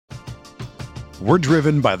We're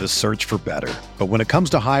driven by the search for better. But when it comes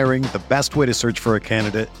to hiring, the best way to search for a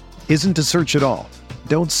candidate isn't to search at all.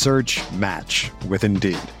 Don't search, match with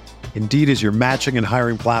Indeed. Indeed is your matching and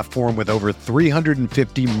hiring platform with over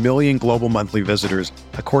 350 million global monthly visitors,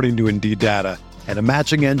 according to Indeed data, and a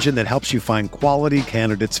matching engine that helps you find quality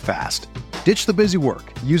candidates fast. Ditch the busy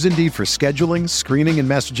work. Use Indeed for scheduling, screening, and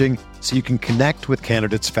messaging so you can connect with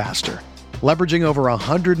candidates faster. Leveraging over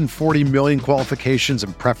 140 million qualifications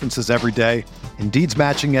and preferences every day, Indeed's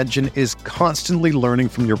matching engine is constantly learning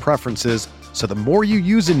from your preferences, so the more you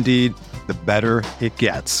use Indeed, the better it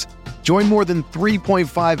gets. Join more than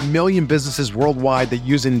 3.5 million businesses worldwide that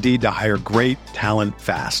use Indeed to hire great talent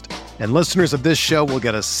fast. And listeners of this show will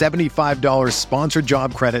get a $75 sponsored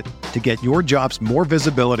job credit to get your jobs more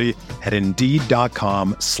visibility at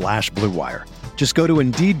Indeed.com/Blue Wire. Just go to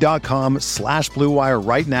Indeed.com/Blue Wire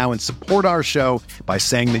right now and support our show by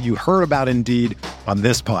saying that you heard about Indeed on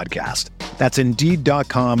this podcast. That's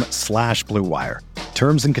Indeed.com/Blue Wire.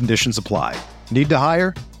 Terms and conditions apply. Need to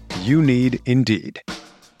hire? You need Indeed.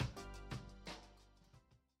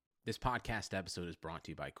 This podcast episode is brought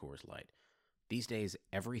to you by Coors Light. These days,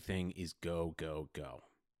 everything is go, go, go.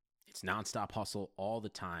 It's nonstop hustle all the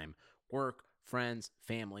time. Work, friends,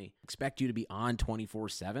 family, expect you to be on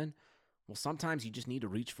 24/7. Well, sometimes you just need to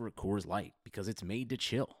reach for a Coors Light because it's made to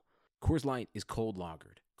chill. Coors Light is cold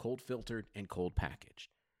lagered, cold filtered, and cold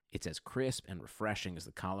packaged. It's as crisp and refreshing as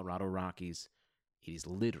the Colorado Rockies. It is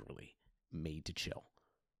literally made to chill.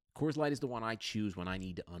 Coors Light is the one I choose when I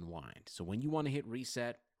need to unwind. So when you want to hit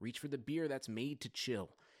reset, reach for the beer that's made to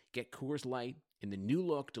chill. Get Coors Light in the new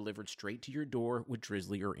look delivered straight to your door with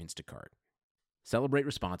Drizzly or Instacart. Celebrate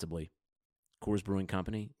responsibly. Coors Brewing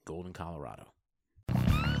Company, Golden, Colorado.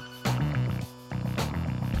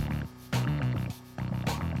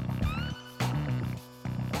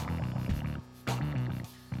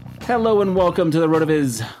 Hello and welcome to the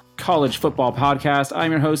RotoViz College Football Podcast.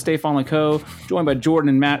 I'm your host, Stefan Leco, joined by Jordan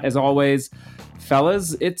and Matt as always.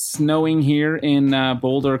 Fellas, it's snowing here in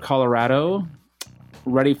Boulder, Colorado.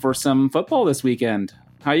 Ready for some football this weekend.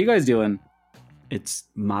 How are you guys doing? It's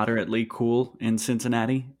moderately cool in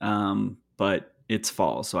Cincinnati, but it's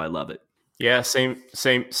fall, so I love it. Yeah, same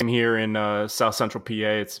here in South Central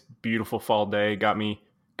PA. It's a beautiful fall day. Got me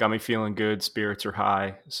feeling good. Spirits are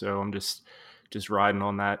high, so I'm just riding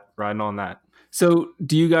on that. So,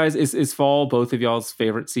 do you guys is fall both of y'all's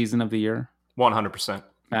favorite season of the year? 100%.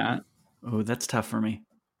 Matt? Oh, that's tough for me.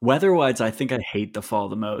 Weather-wise, I think I hate the fall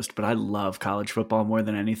the most, but I love college football more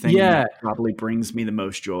than anything. Yeah. It probably brings me the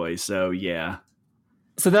most joy, so yeah.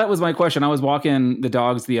 So that was my question. I was walking the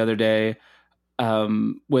dogs the other day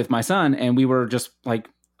with my son, and we were just like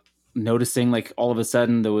noticing like all of a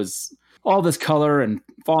sudden there was all this color and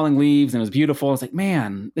falling leaves, and it was beautiful. I was like,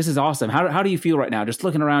 man, this is awesome. How do you feel right now? Just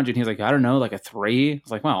looking around you. And he's like, I don't know, like a 3. I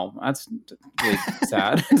was like, well, that's really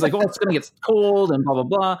sad. He's like, well, it's going to get cold and blah, blah,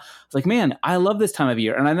 blah. I was like, man, I love this time of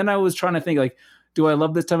year. And then I was trying to think like, do I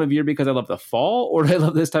love this time of year because I love the fall, or do I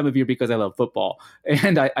love this time of year because I love football?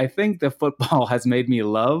 And I think the football has made me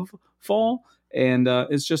love fall, and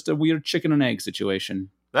it's just a weird chicken and egg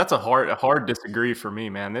situation. That's a hard disagree for me,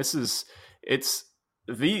 man.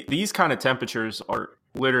 These kind of temperatures are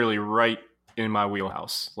literally right in my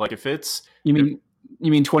wheelhouse. Like if it's you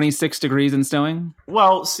mean 26 degrees and snowing?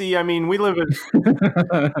 Well, see, I mean, we live in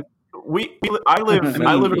I live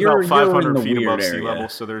about 500 feet above sea level,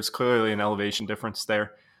 so there's clearly an elevation difference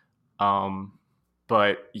there.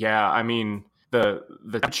 But yeah, I mean, the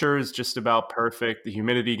temperature is just about perfect. The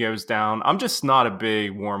humidity goes down. I'm just not a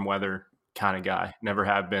big warm weather kind of guy. Never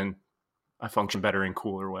have been. I function better in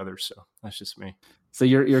cooler weather, so that's just me. So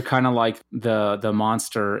you're kind of like the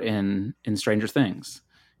monster in Stranger Things.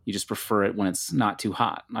 You just prefer it when it's not too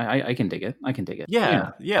hot. I can dig it.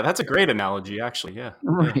 Yeah, that's a great analogy, actually. Yeah.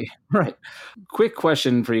 Right. Quick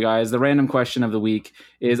question for you guys. The random question of the week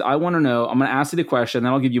is, I want to know, I'm going to ask you the question,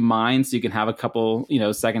 then I'll give you mine so you can have a couple,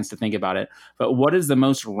 seconds to think about it. But what is the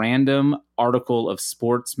most random article of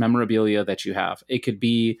sports memorabilia that you have? It could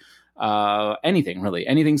be anything, really,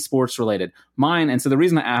 anything sports related. Mine, and so the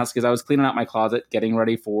reason I ask is I was cleaning out my closet, getting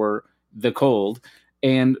ready for the cold.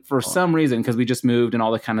 And for some reason, because we just moved and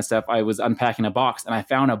all that kind of stuff, I was unpacking a box and I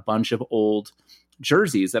found a bunch of old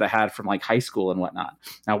jerseys that I had from like high school and whatnot.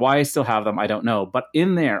 Now, why I still have them, I don't know. But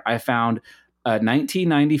in there, I found a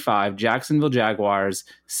 1995 Jacksonville Jaguars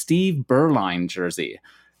Steve Berline jersey.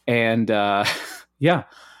 And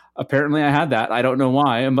apparently I had that. I don't know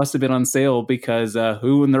why. It must have been on sale because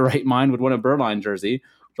who in their right mind would want a Berline jersey?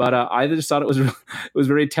 But I just thought it was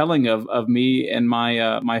very telling of me and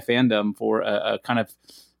my fandom for a kind of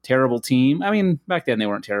terrible team. I mean, back then they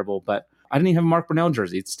weren't terrible, but I didn't even have a Mark Brunell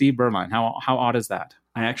jersey. It's Steve Berline. How odd is that?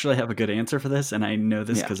 I actually have a good answer for this, and I know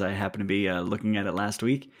this because I happened to be looking at it last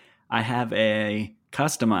week. I have a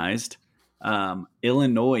customized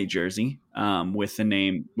Illinois jersey with the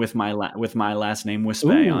name with my last name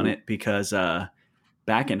Wispe on it, because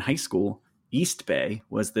back in high school, East Bay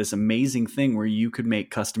was this amazing thing where you could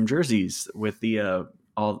make custom jerseys with the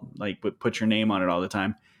put your name on it all the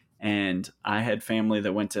time. And I had family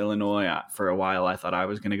that went to Illinois for a while. I thought I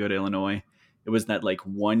was going to go to Illinois. It was that like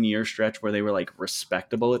 1 year stretch where they were like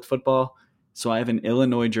respectable at football. So I have an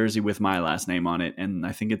Illinois jersey with my last name on it, and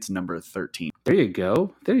I think it's number 13. There you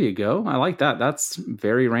go. I like that. That's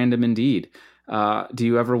very random indeed. Do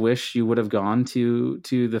you ever wish you would have gone to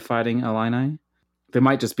the Fighting Illini? They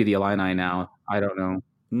might just be the Illini now. I don't know.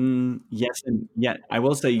 Yes and yeah. I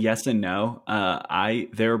will say yes and no.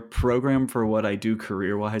 Their program for what I do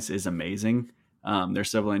career wise is amazing. Their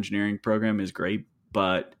civil engineering program is great,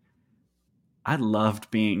 but I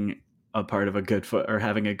loved being a part of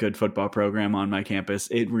having a good football program on my campus.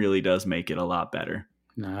 It really does make it a lot better.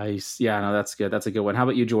 Nice. Yeah, no, that's good. That's a good one. How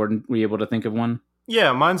about you, Jordan? Were you able to think of one?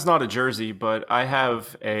 Yeah, mine's not a jersey, but I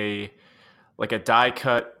have a die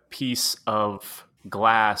cut piece of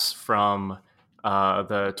glass from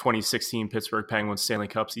the 2016 Pittsburgh Penguins Stanley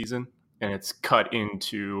Cup season, and it's cut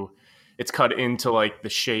into like the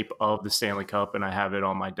shape of the Stanley Cup, and I have it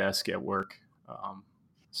on my desk at work.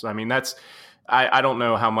 So I mean, that's I don't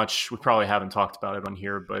know how much, we probably haven't talked about it on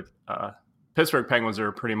here, but Pittsburgh Penguins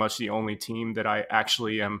are pretty much the only team that I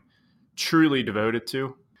actually am truly devoted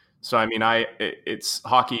to. So I mean, it's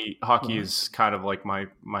hockey is kind of like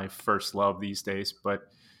my first love these days, but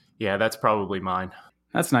yeah, that's probably mine.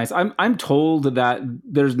 That's nice. I'm told that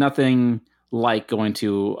there's nothing like going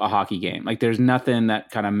to a hockey game. Like there's nothing that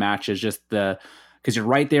kind of matches just because you're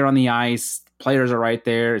right there on the ice, players are right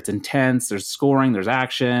there, it's intense, there's scoring, there's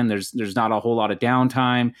action, there's not a whole lot of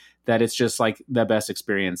downtime, that it's just like the best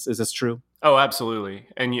experience. Is this true? Oh, absolutely.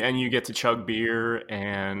 And you get to chug beer,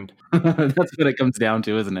 and that's what it comes down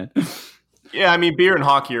to, isn't it? Yeah, I mean, beer and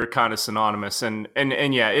hockey are kind of synonymous, and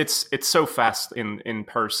yeah, it's so fast in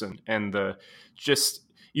person, and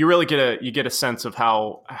you really get a sense of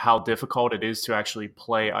how difficult it is to actually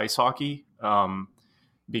play ice hockey,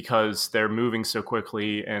 because they're moving so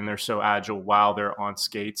quickly and they're so agile while they're on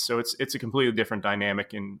skates. So it's a completely different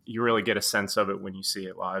dynamic, and you really get a sense of it when you see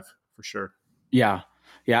it live, for sure. Yeah.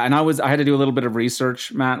 Yeah, and I had to do a little bit of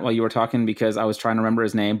research, Matt, while you were talking, because I was trying to remember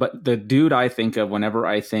his name. But the dude I think of whenever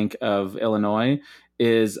I think of Illinois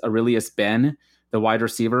is Aurelius Ben, the wide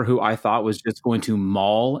receiver, who I thought was just going to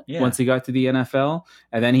maul once he got to the NFL.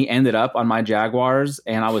 And then he ended up on my Jaguars,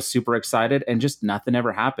 and I was super excited, and just nothing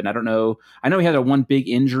ever happened. I don't know. I know he had one big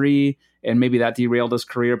injury, and maybe that derailed his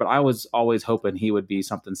career, but I was always hoping he would be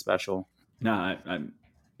something special. No,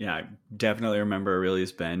 I definitely remember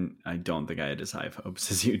Aurelius Ben. I don't think I had as high hopes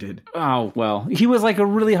as you did. Oh, well, he was like a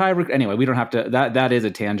really high... Anyway, we don't have to... That is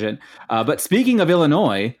a tangent. But speaking of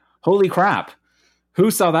Illinois, holy crap. Who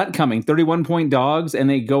saw that coming? 31-point dogs, and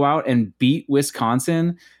they go out and beat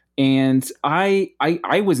Wisconsin. And I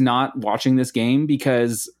was not watching this game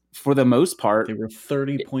because, for the most part, they were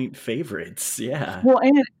 30-point favorites. Yeah. Well,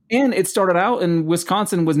 and it started out, and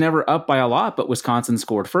Wisconsin was never up by a lot, but Wisconsin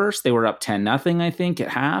scored first. They were up 10-0, I think,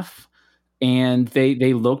 at half, and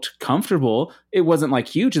they looked comfortable. It wasn't like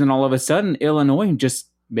huge, and then all of a sudden, Illinois just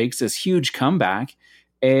makes this huge comeback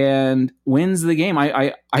and wins the game.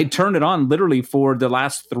 I turned it on literally for the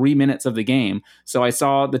last 3 minutes of the game. So I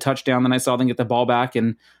saw the touchdown, then I saw them get the ball back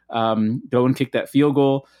and go and kick that field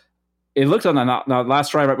goal. It looked on the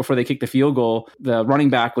last drive right before they kicked the field goal. The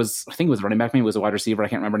running back was, I think it was running back, maybe it was a wide receiver, I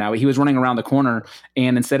can't remember now, but he was running around the corner,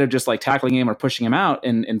 and instead of just like tackling him or pushing him out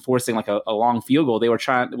and forcing like a long field goal,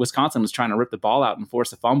 Wisconsin was trying to rip the ball out and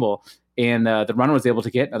force a fumble. And the runner was able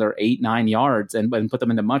to get another 8-9 yards and put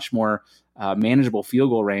them into much more manageable field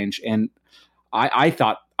goal range. And I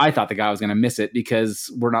thought the guy was going to miss it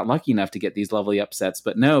because we're not lucky enough to get these lovely upsets.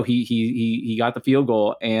 But no, he got the field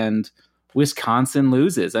goal, and Wisconsin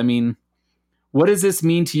loses. I mean, what does this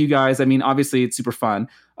mean to you guys? I mean, obviously it's super fun,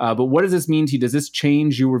 but what does this mean to you? Does this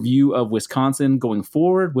change your view of Wisconsin going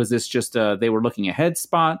forward? Was this just they were looking ahead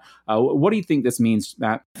spot? What do you think this means,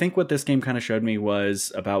 Matt? I think what this game kind of showed me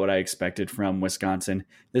was about what I expected from Wisconsin.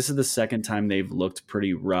 This is the second time they've looked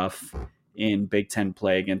pretty rough in Big Ten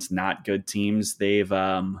play against not good teams. They've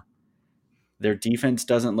their defense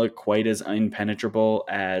doesn't look quite as impenetrable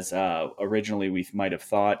as originally we might have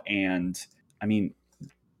thought. And I mean,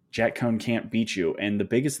 Jack Cohn can't beat you. And the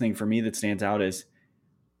biggest thing for me that stands out is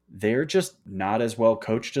they're just not as well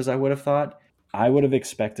coached as I would have thought. I would have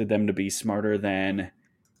expected them to be smarter than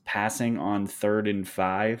passing on 3rd and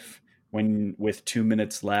 5 with 2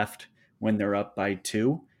 minutes left when they're up by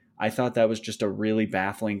 2. I thought that was just a really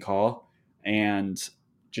baffling call. And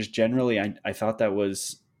just generally, I thought that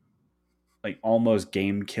was like almost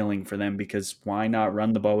game killing for them, because why not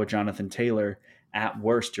run the ball with Jonathan Taylor? At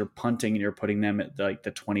worst, you're punting and you're putting them at like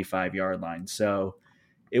the 25-yard line. So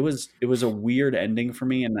it was a weird ending for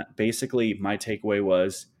me. And basically my takeaway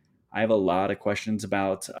was I have a lot of questions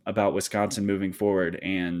about Wisconsin moving forward.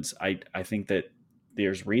 And I think that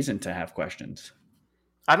there's reason to have questions.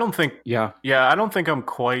 I don't think I'm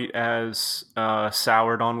quite as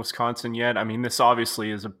soured on Wisconsin yet. I mean, this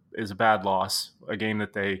obviously is a bad loss, a game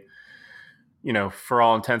that they, for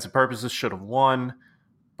all intents and purposes should have won,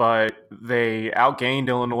 but they outgained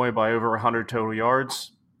Illinois by over 100 total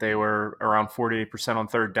yards. They were around 48% on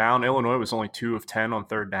third down. Illinois was only 2 of 10 on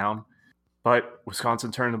third down, but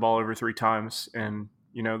Wisconsin turned the ball over 3 times. And,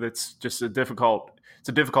 that's just a difficult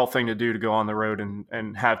thing to do, to go on the road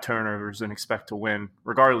and have turnovers and expect to win,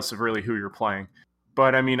 regardless of really who you're playing.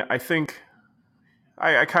 But I mean, I think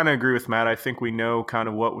I kind of agree with Matt. I think we know kind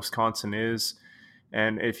of what Wisconsin is.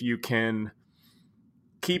 And if you can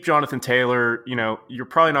keep Jonathan Taylor, you're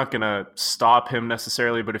probably not going to stop him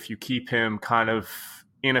necessarily, but if you keep him kind of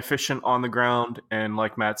inefficient on the ground and,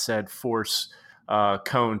 like Matt said, force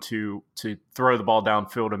Cone to throw the ball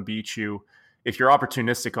downfield and beat you, if you're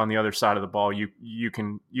opportunistic on the other side of the ball, you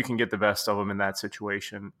can get the best of them in that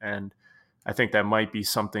situation. And I think that might be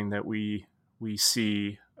something that we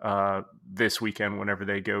see this weekend whenever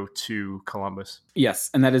they go to Columbus.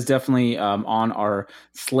 Yes, and that is definitely on our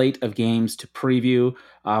slate of games to preview.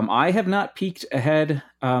 I have not peeked ahead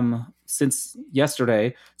since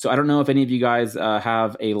yesterday, so I don't know if any of you guys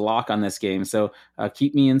have a lock on this game. So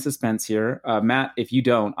keep me in suspense here. Matt, if you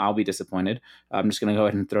don't, I'll be disappointed. I'm just going to go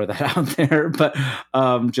ahead and throw that out there. But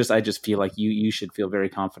I just feel like you should feel very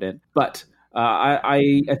confident. But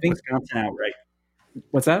I think Wisconsin outright.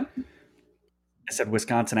 What's that? I said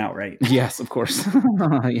Wisconsin outright. Yes, of course.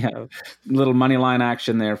 Yeah, little money line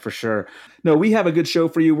action there for sure. No, we have a good show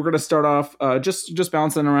for you. We're going to start off just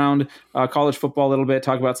bouncing around college football a little bit,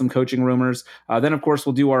 talk about some coaching rumors. Then, of course,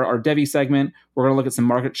 we'll do our Devy segment. We're going to look at some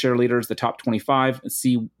market share leaders, the top 25, and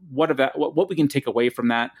see what we can take away from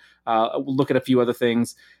that. We'll look at a few other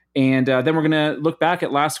things. And then we're going to look back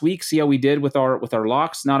at last week, see how we did with our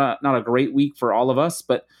locks. Not a great week for all of us,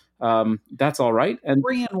 but that's all right. And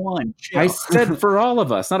 3-1. I said for all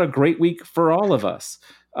of us, not a great week for all of us.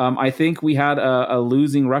 I think we had a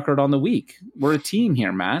losing record on the week. We're a team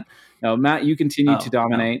here, Matt. Now, Matt, you continue to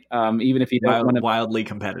dominate, even if you don't want to. Wildly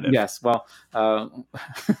competitive. Yes. Well,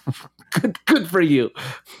 good for you.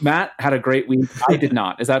 Matt had a great week. I did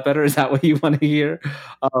not. Is that better? Is that what you want to hear?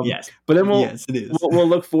 Yes. But then yes, it is. We'll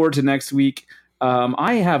look forward to next week.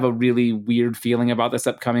 I have a really weird feeling about this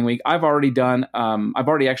upcoming week. I've already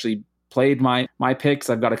actually played my picks.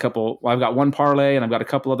 I've got one parlay and I've got a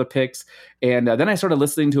couple other picks. And then I started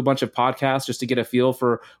listening to a bunch of podcasts just to get a feel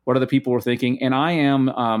for what other people were thinking. And I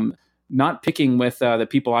am not picking with the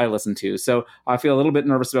people I listen to. So I feel a little bit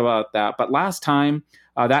nervous about that. But last time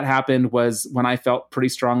that happened was when I felt pretty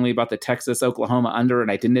strongly about the Texas-Oklahoma under, and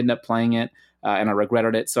I didn't end up playing it. And I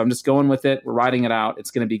regretted it. So I'm just going with it. We're riding it out.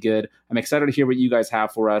 It's going to be good. I'm excited to hear what you guys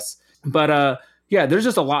have for us. But yeah, there's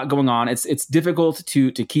just a lot going on. It's difficult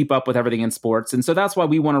to keep up with everything in sports. And so that's why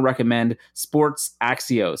we want to recommend Sports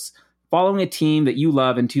Axios. Following a team that you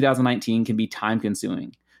love in 2019 can be time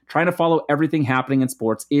consuming. Trying to follow everything happening in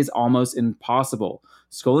sports is almost impossible.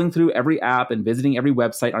 Scrolling through every app and visiting every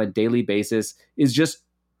website on a daily basis is just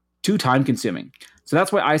too time consuming. So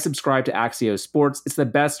that's why I subscribe to Axios Sports. It's the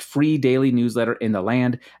best free daily newsletter in the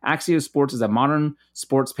land. Axios Sports is a modern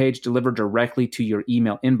sports page delivered directly to your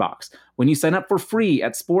email inbox. When you sign up for free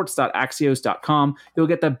at sports.axios.com, you'll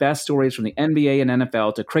get the best stories from the NBA and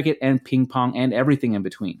NFL to cricket and ping pong and everything in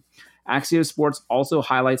between. Axios Sports also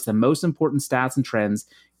highlights the most important stats and trends,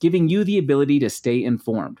 giving you the ability to stay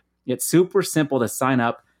informed. It's super simple to sign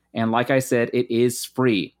up, and like I said, it is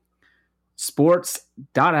free.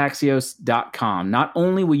 Sports.axios.com. Not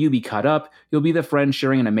only will you be caught up, you'll be the friend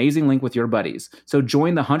sharing an amazing link with your buddies. So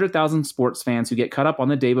join the 100,000 sports fans who get caught up on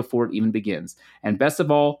the day before it even begins. And best of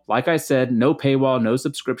all, like I said, no paywall, no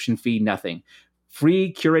subscription fee, nothing.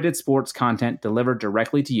 Free curated sports content delivered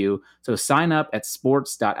directly to you. So sign up at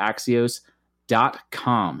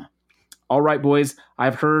sports.axios.com. All right, boys,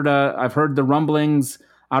 I've heard the rumblings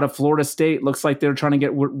out of Florida State. Looks like they're trying to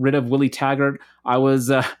get rid of Willie Taggart. I was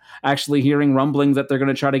actually hearing rumblings that they're going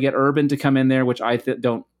to try to get Urban to come in there, which I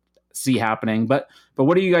don't see happening. But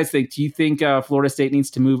what do you guys think? Do you think Florida State needs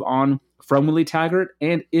to move on from Willie Taggart?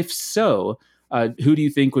 And if so, who do you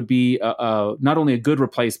think would be not only a good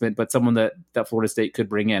replacement, but someone that Florida State could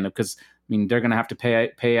bring in? Because they're going to have to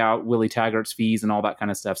pay out Willie Taggart's fees and all that kind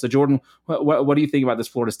of stuff. So Jordan, what do you think about this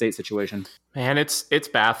Florida State situation? Man, it's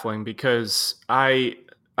baffling because I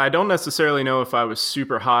don't necessarily know if I was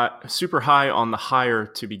super high on the hire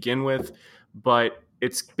to begin with, but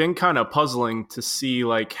it's been kind of puzzling to see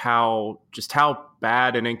like how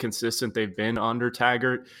bad and inconsistent they've been under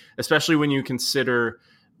Taggart, especially when you consider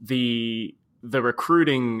the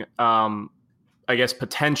recruiting, I guess,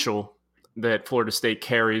 potential that Florida State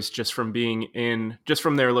carries just from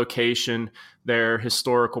their location, their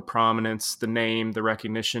historical prominence, the name, the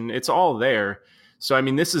recognition. It's all there. So,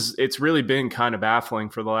 it's really been kind of baffling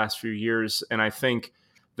for the last few years. And I think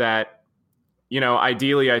that,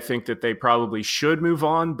 ideally, I think that they probably should move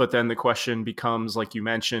on. But then the question becomes, like you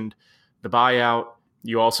mentioned, the buyout.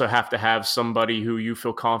 You also have to have somebody who you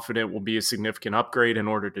feel confident will be a significant upgrade in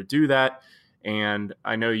order to do that. And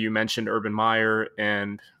I know you mentioned Urban Meyer,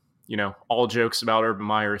 and, all jokes about Urban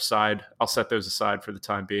Meyer aside, I'll set those aside for the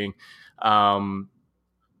time being. I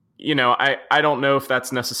don't know if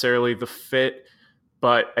that's necessarily the fit.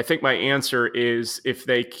 But I think my answer is if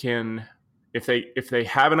they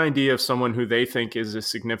have an idea of someone who they think is a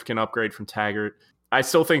significant upgrade from Taggart, I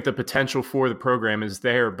still think the potential for the program is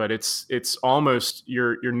there, but it's almost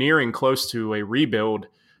you're nearing close to a rebuild,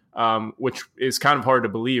 which is kind of hard to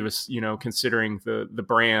believe, considering the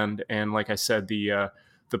brand and, like I said, the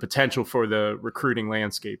potential for the recruiting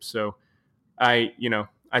landscape. So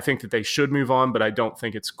I think that they should move on, but I don't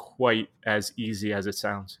think it's quite as easy as it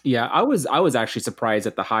sounds. Yeah, I was actually surprised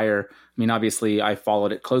at the hire. Obviously, I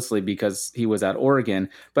followed it closely because he was at Oregon,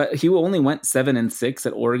 but he only went 7-6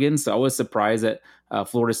 at Oregon. So I was surprised that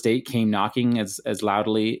Florida State came knocking as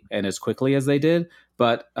loudly and as quickly as they did.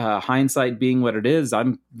 But hindsight being what it is,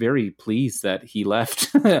 I'm very pleased that he left.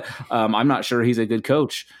 I'm not sure he's a good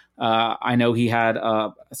coach. I know he had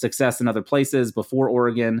success in other places before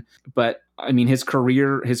Oregon, but his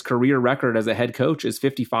career record as a head coach is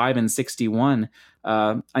 55-61.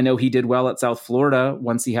 I know he did well at South Florida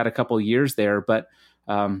once he had a couple years there, but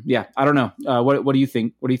I don't know. What do you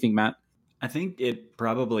think? What do you think, Matt? I think it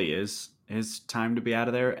probably is his time to be out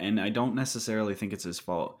of there, and I don't necessarily think it's his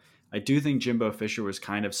fault. I do think Jimbo Fisher was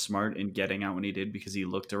kind of smart in getting out when he did, because he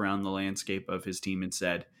looked around the landscape of his team and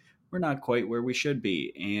said, we're not quite where we should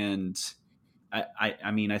be. And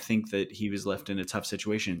I think that he was left in a tough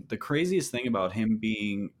situation. The craziest thing about him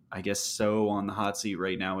being, I guess, so on the hot seat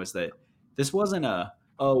right now is that this wasn't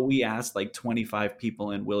we asked like 25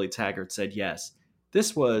 people and Willie Taggart said yes.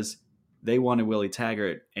 This was, they wanted Willie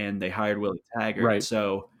Taggart and they hired Willie Taggart. Right.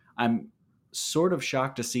 So I'm sort of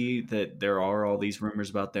shocked to see that there are all these rumors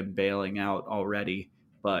about them bailing out already.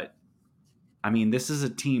 But this is a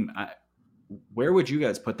team. Where would you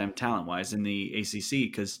guys put them talent-wise in the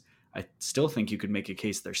ACC? Because I still think you could make a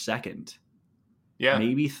case they're second. Yeah.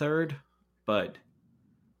 Maybe third, but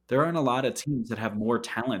there aren't a lot of teams that have more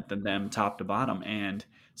talent than them top to bottom. And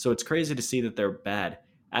so it's crazy to see that they're bad.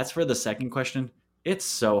 As for the second question, it's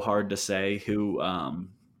so hard to say who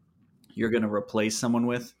you're going to replace someone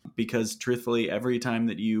with, because truthfully, every time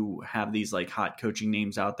that you have these like hot coaching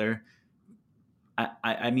names out there,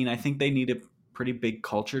 I think they need a pretty big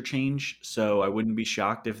culture change. So I wouldn't be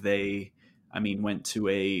shocked if they, went to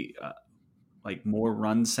a like more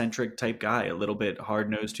run centric type guy, a little bit hard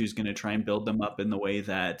nosed, who's going to try and build them up in the way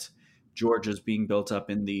that Georgia's being built up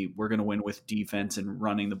in the, we're going to win with defense and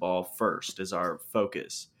running the ball first is our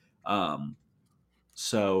focus.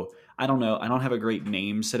 So I don't know. I don't have a great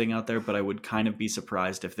name sitting out there, but I would kind of be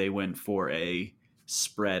surprised if they went for a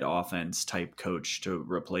spread offense type coach to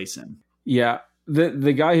replace him. Yeah.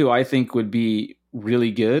 The guy who I think would be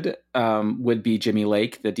really good would be Jimmy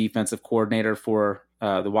Lake, the defensive coordinator for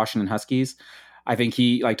the Washington Huskies. I think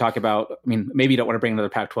he talk about, maybe you don't want to bring another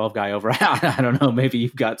Pac-12 guy over. I don't know. Maybe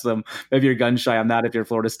you're gun shy on that if you're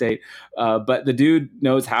Florida State. But the dude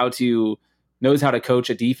knows how to coach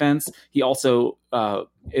a defense. He also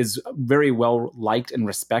is very well liked and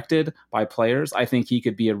respected by players. I think he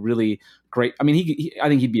could be a really great. I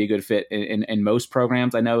think he'd be a good fit in most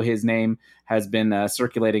programs. I know his name has been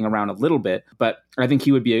circulating around a little bit, but I think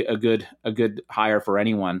he would be a good hire for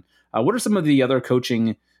anyone. What are some of the other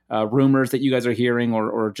coaching rumors that you guys are hearing,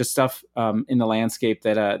 or just stuff in the landscape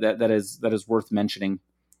that is worth mentioning,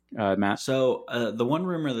 Matt? So the one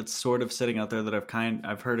rumor that's sort of sitting out there that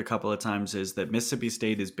I've heard a couple of times is that Mississippi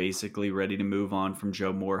State is basically ready to move on from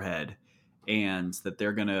Joe Moorhead, and that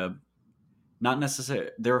they're gonna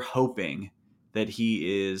they're hoping that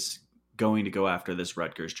he is going to go after this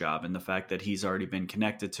Rutgers job, and the fact that he's already been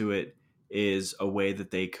connected to it is a way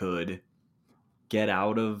that they could get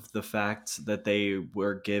out of the fact that they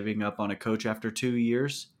were giving up on a coach after 2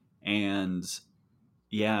 years. And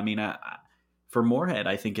yeah, I mean, for Moorhead,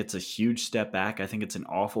 I think it's a huge step back. I think it's an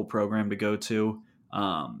awful program to go to.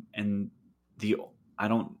 And I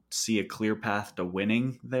don't see a clear path to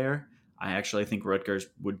winning there. I actually think Rutgers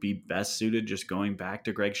would be best suited just going back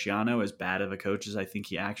to Greg Schiano, as bad of a coach as I think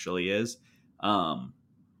he actually is.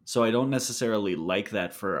 So I don't necessarily like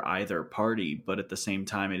that for either party, but at the same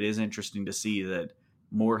time, it is interesting to see that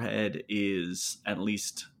Moorhead is at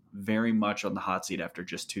least very much on the hot seat after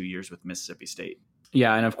just 2 years with Mississippi State.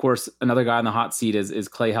 Yeah, and of course, another guy on the hot seat is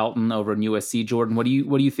Clay Helton over in USC. Jordan, what do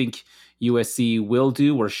you think USC will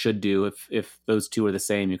do or should do? If those two are the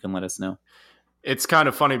same, you can let us know. It's kind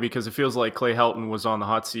of funny because it feels like Clay Helton was on the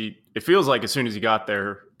hot seat. It feels like as soon as he got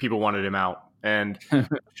there, people wanted him out, and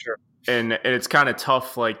sure. And it's kind of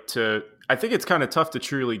tough, I think it's kind of tough to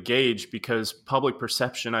truly gauge because public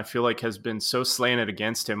perception, I feel like, has been so slanted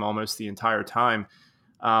against him almost the entire time.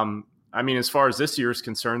 I mean, as far as this year is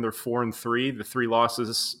concerned, they're 4-3. The 3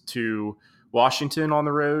 losses to Washington on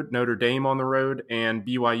the road, Notre Dame on the road, and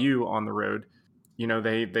BYU on the road. You know,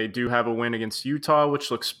 they do have a win against Utah, which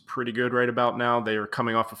looks pretty good right about now. They are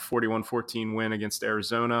coming off a 41-14 win against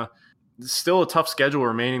Arizona. Still a tough schedule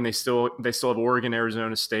remaining. They still have Oregon,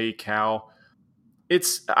 Arizona State, Cal.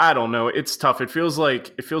 I don't know. It's tough. It feels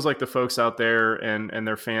like the folks out there and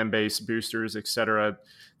their fan base, boosters, etc.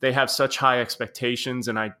 They have such high expectations,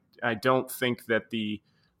 and I don't think that the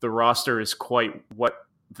roster is quite what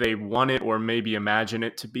they want it or maybe imagine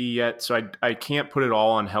it to be yet. So I can't put it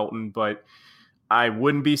all on Helton, but I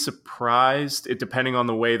wouldn't be surprised, depending on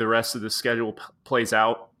the way the rest of the schedule plays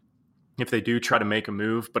out, if they do try to make a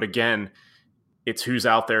move. But again, it's who's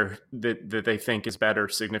out there that they think is better,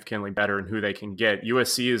 significantly better, and who they can get.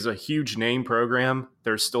 USC is a huge name program.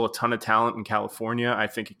 There's still a ton of talent in California. I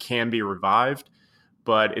think it can be revived,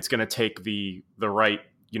 but it's going to take the right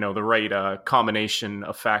combination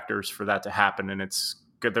of factors for that to happen. And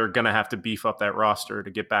they're going to have to beef up that roster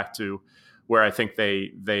to get back to where I think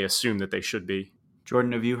they assume that they should be.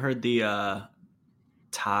 Jordan, have you heard the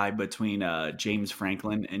tie between James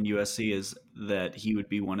Franklin and USC is that he would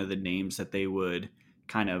be one of the names that they would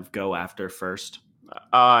kind of go after first?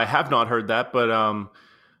 I have not heard that, but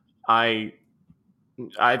I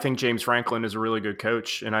think James Franklin is a really good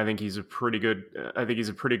coach, and I think he's a pretty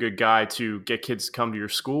good guy to get kids to come to your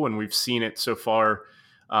school, and we've seen it so far.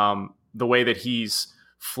 The way that he's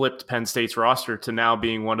flipped Penn State's roster to now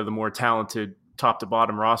being one of the more talented top to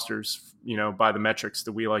bottom rosters, by the metrics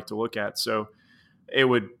that we like to look at. So it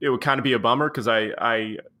would kind of be a bummer because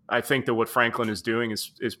I think that what Franklin is doing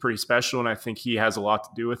is pretty special, and I think he has a lot to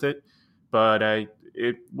do with it. But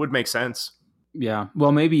it would make sense. Yeah.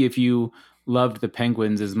 Well, maybe if you loved the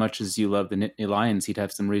Penguins as much as you love the Nittany Lions, he'd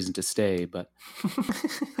have some reason to stay. But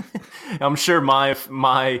I'm sure my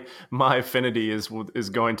affinity is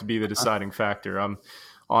going to be the deciding factor. I'm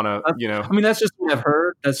on a I mean, that's just what I've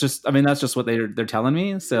heard. That's just what they're telling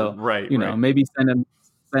me. So right. Maybe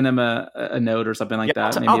send him a note or something like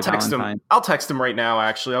that. Maybe I'll text him. I'll text him right now.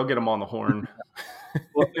 Actually, I'll get him on the horn.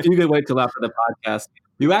 Well, if you could wait till after the podcast.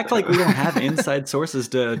 You act like we don't have inside sources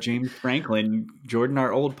to James Franklin, Jordan,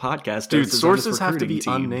 our old podcast. Dude, sources have to be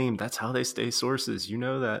unnamed. That's how they stay sources. You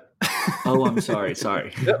know that. Oh, I'm sorry.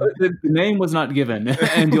 The name was not given,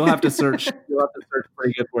 and you'll have to search.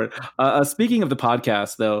 Pretty good for it. Speaking of the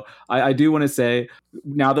podcast, though, I do want to say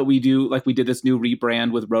now that we did this new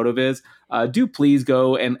rebrand with RotoViz, do please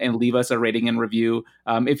go and leave us a rating and review.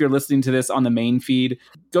 If you're listening to this on the main feed,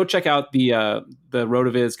 go check out the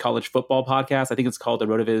RotoViz College Football Podcast. I think it's called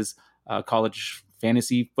the RotoViz College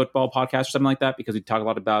Fantasy Football Podcast or something like that, because we talk a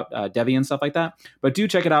lot about Devy and stuff like that. But do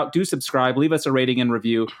check it out. Do subscribe. Leave us a rating and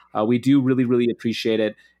review. We do really, really appreciate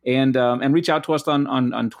it. And reach out to us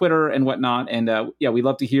on Twitter and whatnot. And we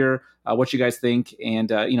love to hear what you guys think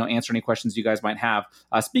and answer any questions you guys might have.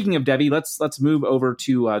 Speaking of Devy, let's move over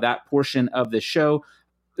to that portion of the show.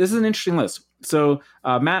 This is an interesting list. So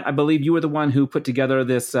Matt, I believe you were the one who put together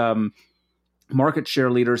this market share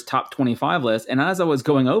leaders top 25 list. And as I was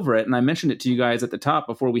going over it, and I mentioned it to you guys at the top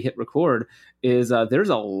before we hit record, is there's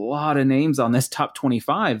a lot of names on this top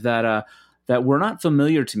 25 that were not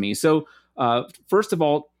familiar to me. So first of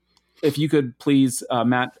all, if you could please,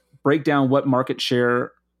 Matt, break down what market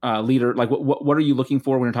share leader, like what are you looking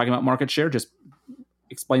for when you're talking about market share? Just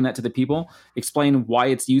explain that to the people, explain why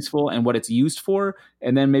it's useful and what it's used for.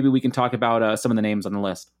 And then maybe we can talk about some of the names on the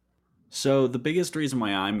list. So the biggest reason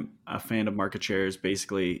why I'm a fan of market share is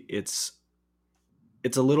basically it's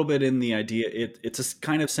a little bit in the idea. It's a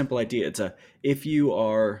kind of simple idea. If you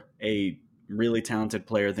are a really talented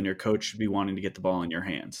player, then your coach should be wanting to get the ball in your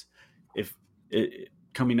hands.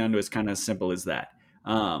 coming down to it's kind of as simple as that.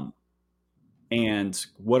 And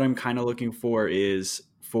what I'm kind of looking for is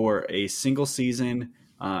for a single season,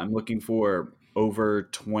 I'm looking for over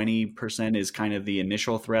 20% is kind of the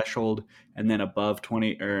initial threshold, and then above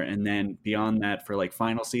 20, and then beyond that for like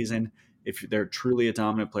final season, if they're truly a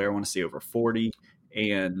dominant player, I want to see over 40,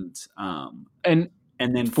 and then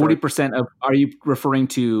 40% of, are you referring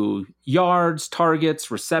to yards, targets,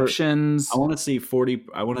 receptions? I want to see 40.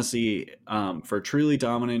 I want to see for truly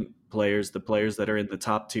dominant players, the players that are in the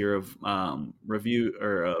top tier of review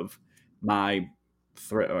or of my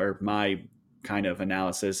my kind of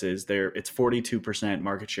analysis is there. It's 42%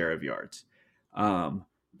 market share of yards.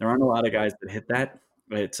 There aren't a lot of guys that hit that.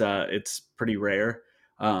 It's pretty rare,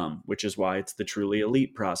 which is why it's the truly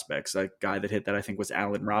elite prospects. A guy that hit that, I think, was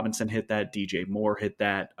Allen Robinson hit that. DJ Moore hit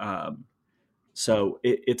that. So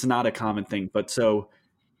it's not a common thing. But so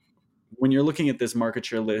when you're looking at this market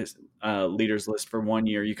share list, leaders list for 1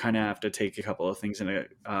 year, you kind of have to take a couple of things into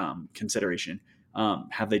consideration.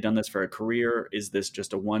 Have they done this for a career? Is this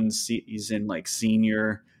just a one season like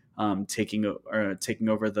senior taking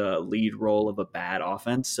over the lead role of a bad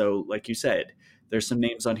offense? So like you said, there's some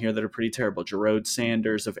names on here that are pretty terrible. Jerrode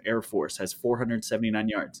Sanders of Air Force has 479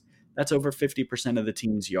 yards. That's over 50% of the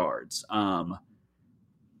team's yards.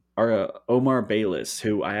 Omar Bayless,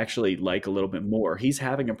 who I actually like a little bit more, he's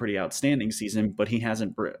having a pretty outstanding season, but he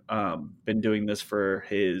hasn't been doing this for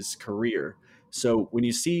his career. So when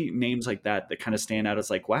you see names like that kind of stand out, it's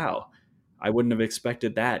like, wow, I wouldn't have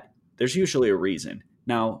expected that. There's usually a reason.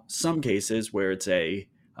 Now, some cases where it's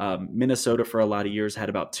Minnesota for a lot of years had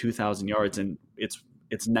about 2,000 yards, and it's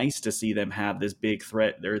nice to see them have this big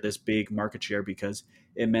threat or this big market share, because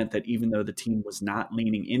it meant that even though the team was not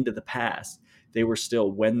leaning into the pass, they were still,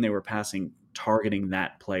 when they were passing, targeting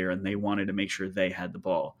that player, and they wanted to make sure they had the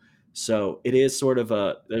ball. So it is sort of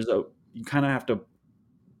you kind of have to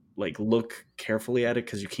like look carefully at it,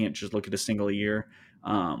 because you can't just look at a single year,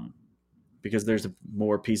 because there's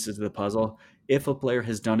more pieces of the puzzle. If a player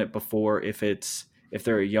has done it before, if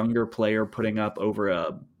they're a younger player putting up over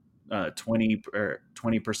a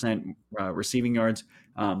 20% receiving yards,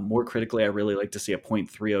 more critically, I really like to see a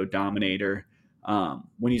 .30 dominator.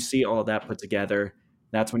 When you see all of that put together,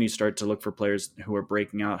 that's when you start to look for players who are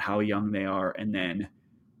breaking out, how young they are, and then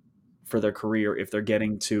for their career, if they're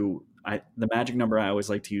getting to the magic number I always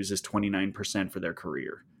like to use is 29% for their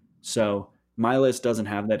career. So my list doesn't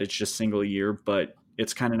have that. It's just single year, but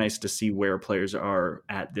it's kind of nice to see where players are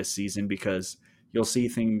at this season, because you'll see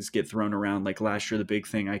things get thrown around. Like last year, the big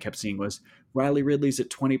thing I kept seeing was Riley Ridley's at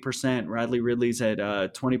 20%. Riley Ridley's at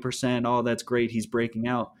 20%. Oh, that's great. He's breaking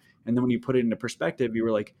out. And then when you put it into perspective, you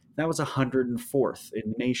were like, that was 104th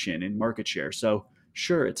in the nation in market share. So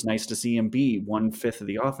sure, it's nice to see him be 1/5 of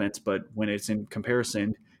the offense, but when it's in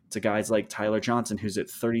comparison to guys like Tyler Johnson, who's at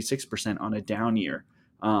 36% on a down year,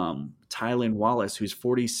 Tylan Wallace, who's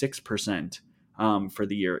 46% for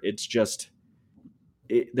the year, it's just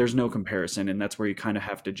there's no comparison, and that's where you kind of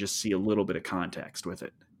have to just see a little bit of context with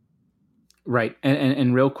it. Right.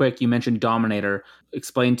 And real quick, you mentioned Dominator.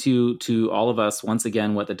 Explain to all of us once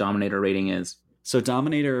again what the Dominator rating is. So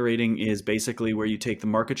Dominator rating is basically where you take the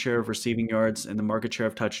market share of receiving yards and the market share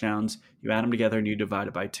of touchdowns, you add them together and you divide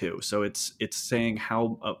it by 2. So it's saying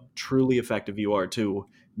how truly effective you are to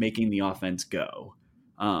making the offense go.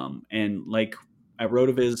 And like at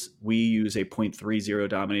RotoViz, we use a .30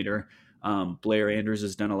 Dominator. Blair Andrews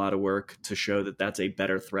has done a lot of work to show that that's a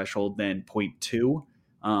better threshold than .2.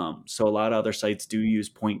 So a lot of other sites do use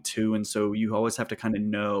 .2, and so you always have to kind of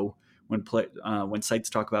know when sites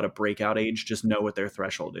talk about a breakout age, just know what their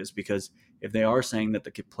threshold is, because if they are saying that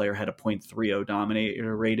the player had a .30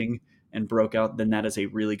 Dominator rating and broke out, then that is a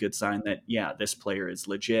really good sign that, yeah, this player is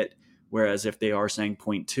legit. Whereas if they are saying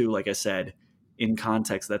 .2, like I said, in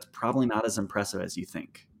context, that's probably not as impressive as you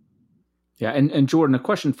think. Yeah, and Jordan, a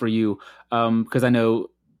question for you, because I know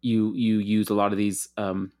you use a lot of these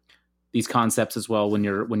concepts as well when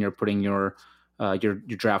you're putting your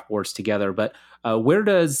draft boards together. But where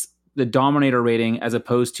does the Dominator rating, as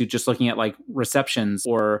opposed to just looking at like receptions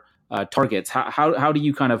or targets, how do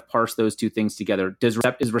you kind of parse those two things together?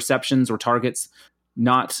 Is receptions or targets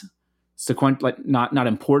not not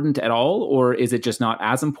important at all, or is it just not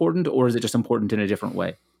as important, or is it just important in a different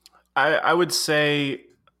way? I would say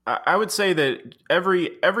that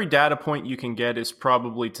every data point you can get is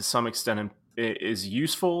probably to some extent is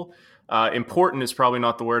useful. Important is probably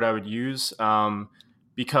not the word I would use,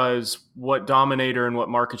 because what Dominator and what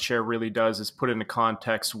market share really does is put into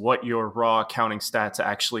context what your raw accounting stats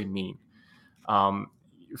actually mean.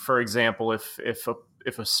 For example, if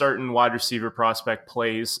a certain wide receiver prospect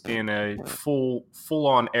plays in a full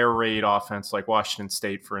on air raid offense like Washington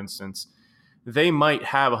State, for instance, they might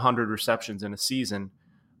have 100 receptions in a season,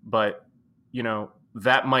 but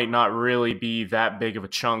that might not really be that big of a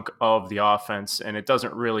chunk of the offense, and it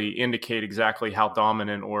doesn't really indicate exactly how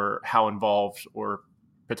dominant or how involved or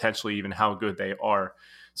potentially even how good they are.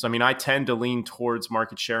 So, I tend to lean towards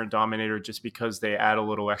market share and dominator just because they add a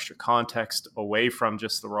little extra context away from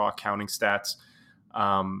just the raw counting stats.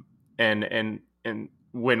 And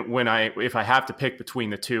if I have to pick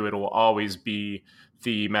between the two, it will always be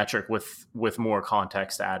the metric with more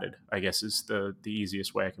context added, I guess is the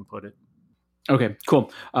easiest way I can put it. Okay,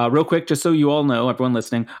 cool. Real quick, just so you all know, everyone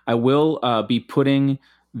listening, I will be putting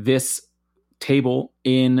this table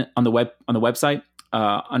on the website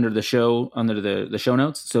under the show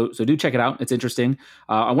notes. So do check it out. It's interesting.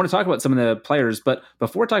 I want to talk about some of the players, but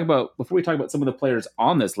before we talk about some of the players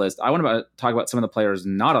on this list, I want to talk about some of the players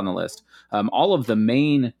not on the list. All the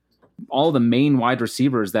main wide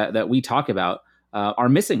receivers that we talk about are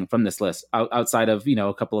missing from this list outside of,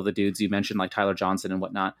 a couple of the dudes you mentioned like Tyler Johnson and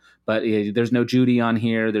whatnot. But there's no Jeudy on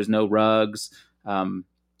here. There's no Ruggs.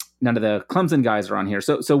 None of the Clemson guys are on here.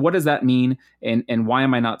 So what does that mean? And why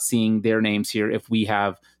am I not seeing their names here if we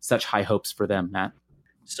have such high hopes for them, Matt?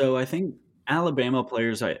 So I think Alabama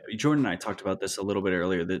players, Jordan and I talked about this a little bit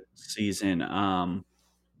earlier this season.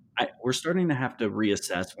 We're starting to have to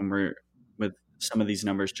reassess when we're with some of these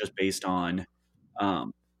numbers just based on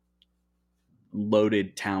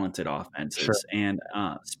loaded, talented offenses. Sure. And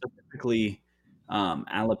specifically,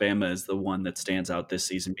 Alabama is the one that stands out this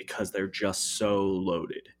season because they're just so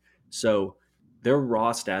loaded. So their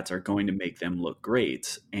raw stats are going to make them look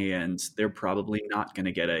great, and they're probably not going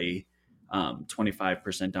to get a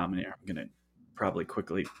 25% dominator. I'm going to probably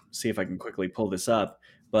quickly see if I can quickly pull this up.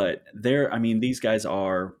 But these guys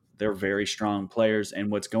they're very strong players, and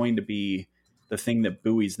what's going to be the thing that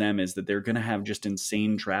buoys them is that they're going to have just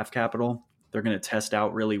insane draft capital. They're going to test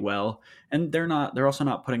out really well, and they're also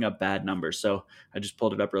not putting up bad numbers. So I just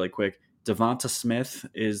pulled it up really quick. Devonta Smith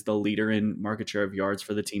is the leader in market share of yards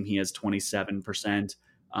for the team. He has 27%.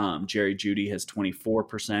 Jerry Jeudy has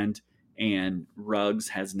 24%, and Ruggs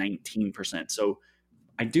has 19%. So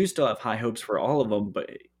I do still have high hopes for all of them,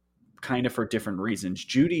 but kind of for different reasons.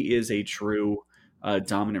 Jeudy is a true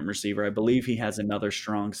dominant receiver. I believe he has another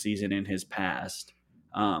strong season in his past.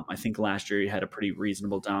 I think last year he had a pretty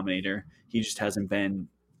reasonable dominator. He just hasn't been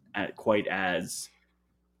quite as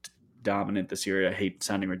dominant this year. I hate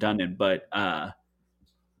sounding redundant, but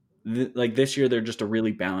this year they're just a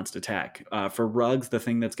really balanced attack. For Ruggs, the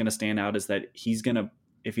thing that's going to stand out is that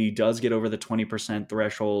if he does get over the 20%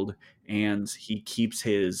 threshold and he keeps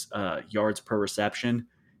his yards per reception,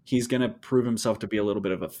 he's going to prove himself to be a little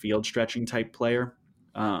bit of a field stretching type player,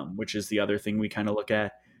 which is the other thing we kind of look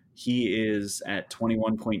at. He is at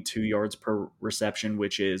 21.2 yards per reception,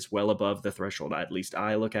 which is well above the threshold at least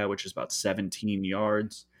I look at, which is about 17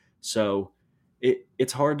 yards. So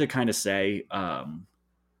it's hard to kind of say,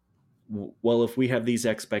 well, if we have these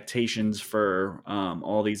expectations for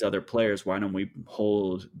all these other players, why don't we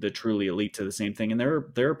hold the truly elite to the same thing? And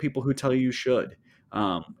there are people who tell you should.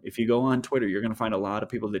 If you go on Twitter, you're going to find a lot of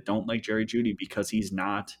people that don't like Jerry Jeudy because he's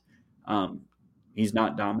not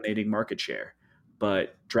dominating market share.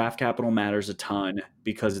 But draft capital matters a ton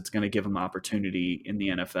because it's going to give him opportunity in the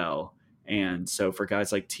NFL. And so for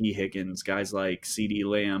guys like T. Higgins, guys like CeeDee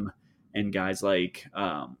Lamb, and guys like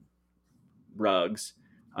Ruggs,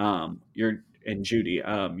 and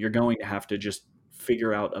Jeudy, you're going to have to just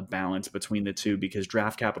figure out a balance between the two because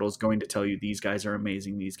draft capital is going to tell you these guys are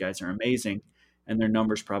amazing, and their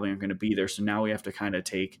numbers probably aren't going to be there. So now we have to kind of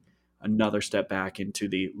take another step back into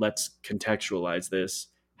let's contextualize this.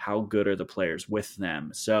 How good are the players with them?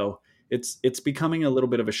 So it's becoming a little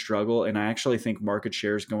bit of a struggle. And I actually think market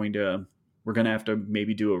share is we're going to have to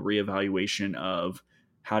maybe do a reevaluation of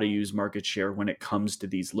how to use market share when it comes to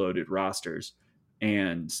these loaded rosters.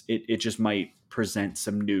 And it just might present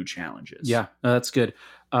some new challenges. Yeah, that's good.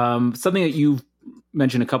 Something that you've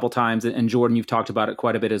mentioned a couple times, and Jordan, you've talked about it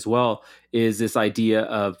quite a bit as well, is this idea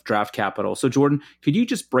of draft capital. So Jordan, could you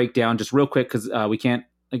just break down just real quick, because we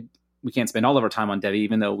can't spend all of our time on Devy,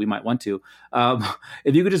 even though we might want to.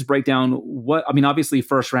 If you could just break down obviously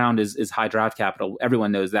first round is high draft capital.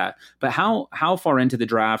 Everyone knows that. But how far into the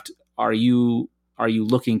draft are you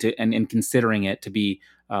looking to and considering it to be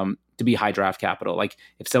high draft capital? Like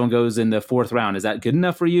if someone goes in the fourth round, is that good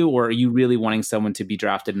enough for you? Or are you really wanting someone to be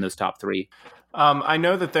drafted in those top three? I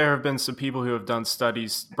know that there have been some people who have done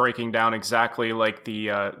studies breaking down exactly like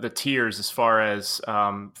the tiers as far as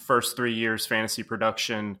first 3 years fantasy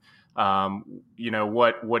production,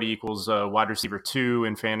 What equals wide receiver 2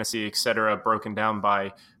 in fantasy, et cetera, broken down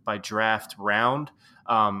by draft round.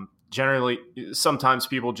 Generally, sometimes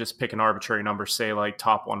people just pick an arbitrary number, say like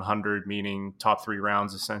top 100, meaning top 3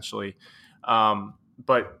 rounds, essentially.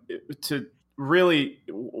 But to really,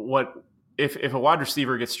 if a wide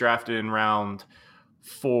receiver gets drafted in round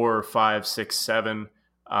 4, 5, 6, 7,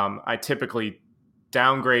 I typically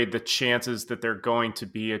downgrade the chances that they're going to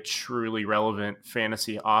be a truly relevant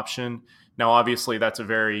fantasy option. Now, obviously, that's a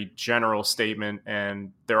very general statement,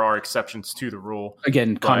 and there are exceptions to the rule.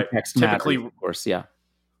 Again, context typically matters, of course, yeah.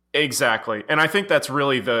 Exactly. And I think that's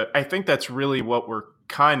really what we're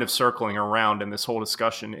kind of circling around in this whole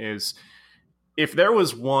discussion is if there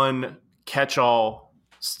was one catch-all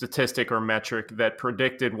statistic or metric that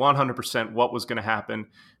predicted 100% what was going to happen,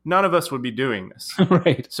 none of us would be doing this.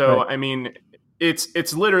 Right. So, right. I mean,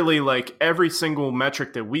 it's literally like every single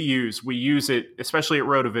metric that we use it, especially at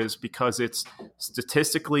RotoViz, because it's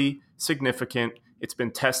statistically significant. It's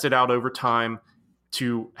been tested out over time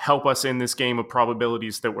to help us in this game of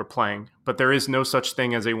probabilities that we're playing. But there is no such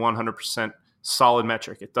thing as a 100% solid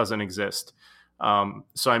metric. It doesn't exist.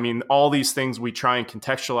 So, I mean, all these things, we try and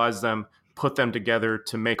contextualize them, put them together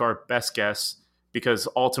to make our best guess, because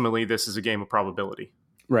ultimately this is a game of probability.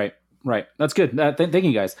 Right. That's good. Thank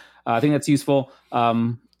you, guys. I think that's useful.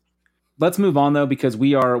 Let's move on though, because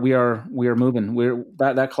we are moving.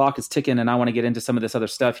 That clock is ticking, and I want to get into some of this other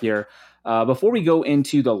stuff here. Before we go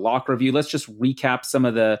into the lock review, let's just recap some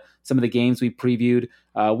of the games we previewed.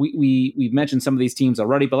 We've mentioned some of these teams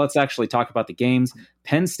already, but let's actually talk about the games.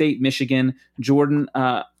 Penn State, Michigan. Jordan,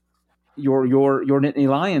 your Nittany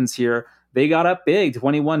Lions here. They got up big,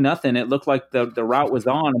 21-0. It looked like the route was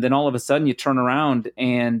on, and then all of a sudden you turn around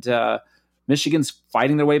and Michigan's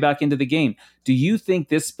fighting their way back into the game. Do you think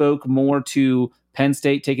this spoke more to Penn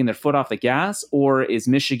State taking their foot off the gas, or is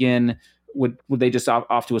Michigan would they just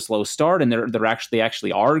off to a slow start and they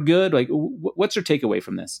actually are good? Like, what's your takeaway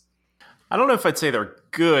from this? I don't know if I'd say they're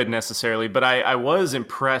good necessarily, but I was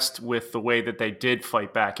impressed with the way that they did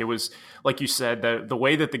fight back. It was, like you said, the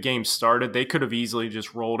way that the game started, they could have easily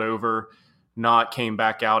just rolled over, not came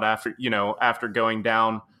back out after going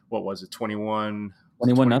down, what was it, 21-0,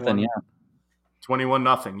 yeah.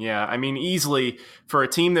 21-0, yeah. I mean, easily for a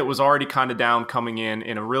team that was already kind of down coming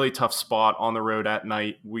in a really tough spot on the road at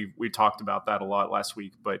night. We talked about that a lot last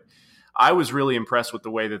week, but I was really impressed with the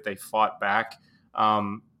way that they fought back.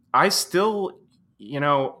 I still,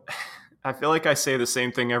 I feel like I say the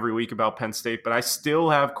same thing every week about Penn State, but I still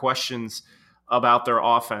have questions about their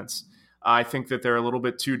offense. I think that they're a little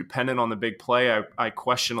bit too dependent on the big play. I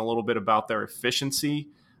question a little bit about their efficiency.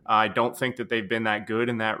 I don't think that they've been that good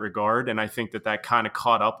in that regard, and I think that kind of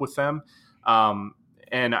caught up with them.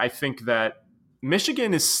 And I think that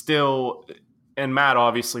Michigan is still, and Matt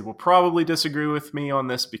obviously will probably disagree with me on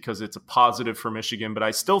this because it's a positive for Michigan, but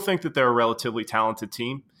I still think that they're a relatively talented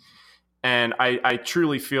team. And I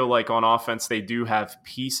truly feel like on offense they do have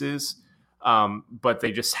pieces, but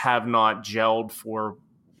they just have not gelled for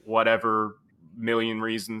whatever million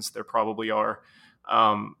reasons there probably are.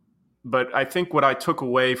 But I think what I took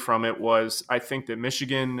away from it was I think that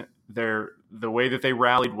Michigan, the way that they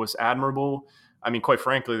rallied was admirable. I mean, quite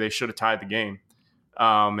frankly, they should have tied the game.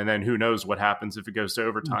 And then who knows what happens if it goes to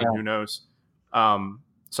overtime? Yeah. Who knows?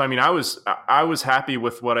 So, I mean, I was happy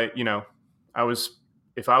with what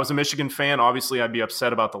if I was a Michigan fan, obviously I'd be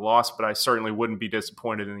upset about the loss, but I certainly wouldn't be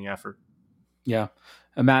disappointed in the effort. Yeah.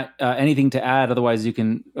 Matt, anything to add? Otherwise you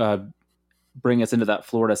can bring us into that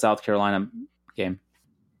Florida-South Carolina game.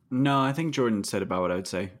 No, I think Jordan said about what I would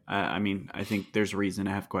say. I mean, I think there's reason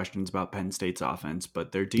to have questions about Penn State's offense,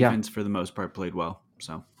 but their defense for the most part played well.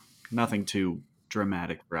 So nothing too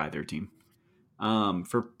dramatic for either team.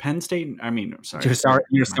 For Penn State, I mean, sorry.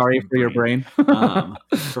 You're sorry for your brain.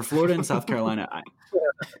 For Florida and South Carolina,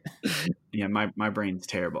 my brain's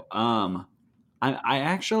terrible. I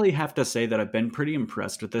actually have to say that I've been pretty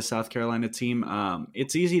impressed with this South Carolina team.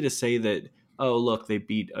 It's easy to say that, oh, look, they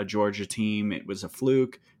beat a Georgia team. It was a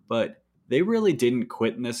fluke. But they really didn't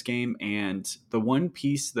quit in this game. And the one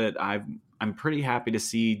piece that I'm pretty happy to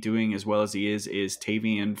see doing as well as he is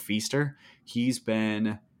Tavian Feaster. He's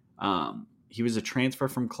been he was a transfer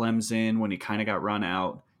from Clemson when he kind of got run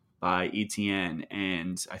out by ETN.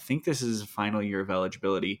 And I think this is his final year of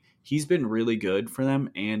eligibility. He's been really good for them.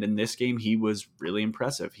 And in this game, he was really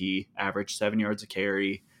impressive. He averaged 7 yards a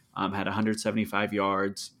carry, had 175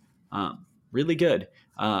 yards. Really good.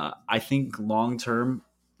 I think long-term,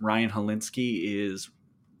 Ryan Hilinski is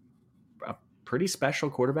a pretty special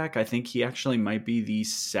quarterback. I think he actually might be the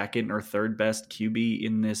second or third best QB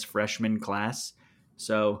in this freshman class.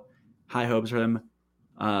 So high hopes for him.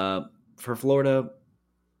 For Florida,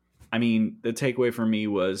 I mean, the takeaway for me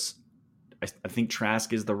was I think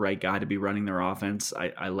Trask is the right guy to be running their offense.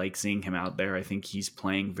 I like seeing him out there. I think he's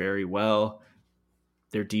playing very well.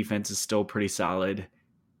 Their defense is still pretty solid.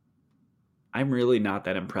 I'm really not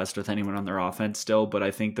that impressed with anyone on their offense still, but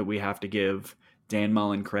I think that we have to give Dan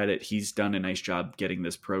Mullen credit. He's done a nice job getting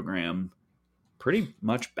this program pretty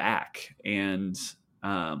much back. And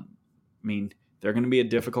I mean, they're going to be a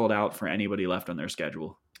difficult out for anybody left on their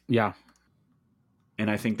schedule. Yeah.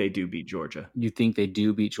 And I think they do beat Georgia. You think they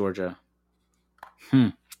do beat Georgia?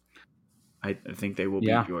 I think they will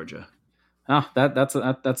beat Georgia. Oh, that's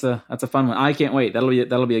a fun one. I can't wait. That'll be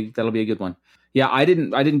a good one. Yeah, I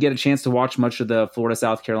didn't get a chance to watch much of the Florida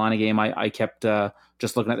South Carolina game. I kept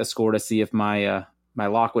just looking at the score to see if my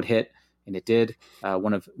lock would hit, and it did.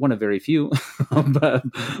 One of very few. But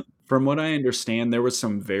from what I understand, there was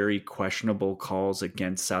some very questionable calls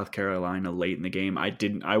against South Carolina late in the game.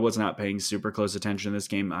 I was not paying super close attention to this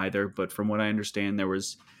game either, but from what I understand, there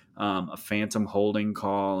was a phantom holding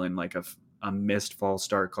call and like a missed false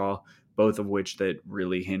start call, both of which that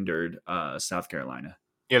really hindered South Carolina.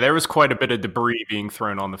 Yeah, there was quite a bit of debris being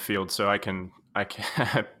thrown on the field, so I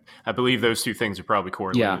believe those two things are probably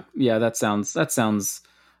correlated. Yeah, that sounds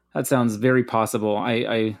very possible.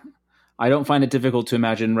 I don't find it difficult to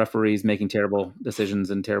imagine referees making terrible decisions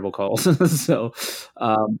and terrible calls. So,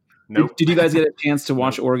 nope. Did you guys get a chance to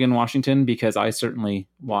watch Oregon, Washington? Because I certainly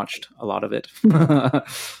watched a lot of it.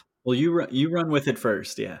 Well, you run with it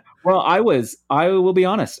first, yeah. Well, I will be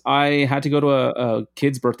honest. I had to go to a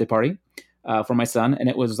kid's birthday party for my son, and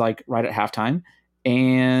it was like right at halftime,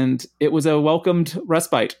 and it was a welcomed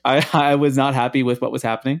respite. I was not happy with what was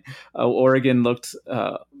happening. Oregon looked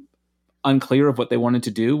unclear of what they wanted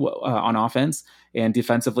to do on offense, and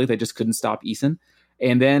defensively they just couldn't stop Eason.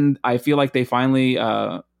 And then I feel like they finally,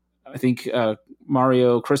 I think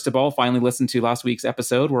Mario Cristobal finally listened to last week's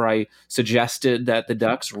episode where I suggested that the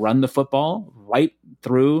Ducks run the football right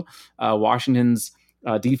through Washington's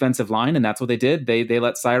defensive line, and that's what they did. They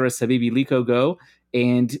let Cyrus Habibi-Liko go,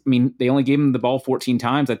 and I mean, they only gave him the ball 14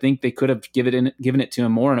 times. I think they could have given it to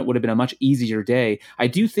him more, and it would have been a much easier day. I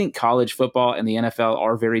do think college football and the NFL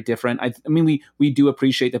are very different. I mean, we do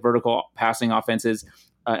appreciate the vertical passing offenses,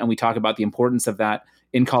 and we talk about the importance of that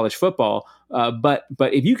in college football. But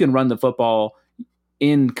if you can run the football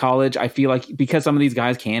in college, I feel like because some of these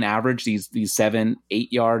guys can average these 7-8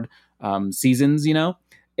 yard seasons, you know.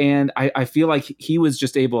 And I feel like he was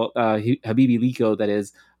just able, Habibi-Liko, that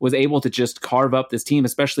is, was able to just carve up this team,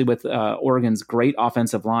 especially with Oregon's great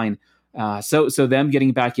offensive line. So them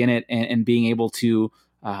getting back in it and being able to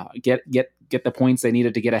get the points they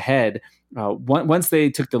needed to get ahead. Once they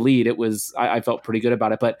took the lead, I felt pretty good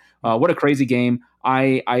about it. But what a crazy game!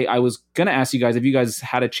 I was going to ask you guys, if you guys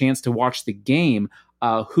had a chance to watch the game,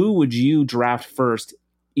 who would you draft first,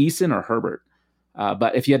 Eason or Herbert?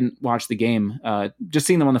 But if you hadn't watched the game, just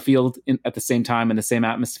seeing them on the field at the same time in the same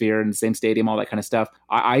atmosphere in the same stadium, all that kind of stuff,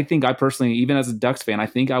 I think I personally, even as a Ducks fan, I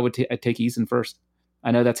think I would I'd take Eason first.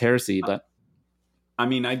 I know that's heresy, but I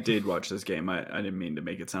mean, I did watch this game. I didn't mean to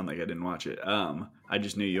make it sound like I didn't watch it. I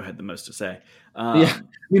just knew you had the most to say. Yeah, I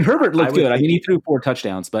mean, Herbert looked good. I mean, he threw 4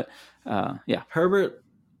 touchdowns, but yeah, Herbert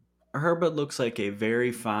looks like a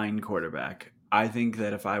very fine quarterback. I think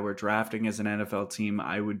that if I were drafting as an NFL team,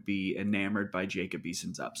 I would be enamored by Jacob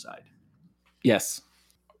Eason's upside. Yes.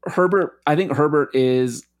 I think Herbert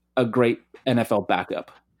is a great NFL backup.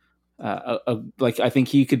 I think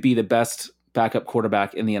he could be the best backup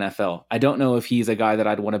quarterback in the NFL. I don't know if he's a guy that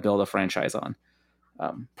I'd want to build a franchise on,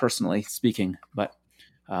 personally speaking, but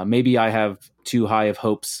maybe I have too high of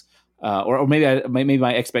hopes. Or maybe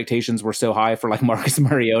my expectations were so high for like Marcus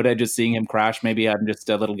Mariota, just seeing him crash. Maybe I'm just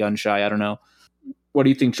a little gun shy. I don't know. What do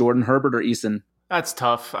you think, Jordan, Herbert or Eason? That's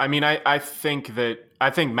tough. I mean, I think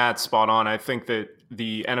Matt's spot on. I think that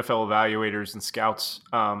the NFL evaluators and scouts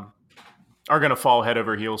are going to fall head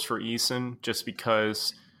over heels for Eason just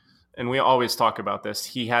because, and we always talk about this,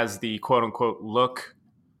 he has the quote unquote look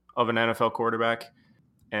of an NFL quarterback,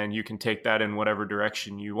 and you can take that in whatever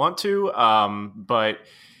direction you want to. But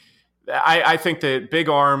I think the big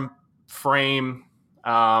arm frame,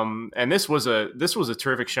 and this was a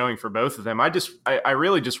terrific showing for both of them. I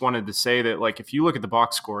really just wanted to say that, like, if you look at the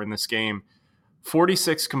box score in this game,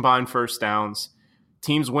 46 combined first downs.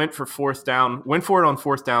 Teams went for it on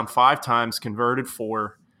fourth down 5 times, converted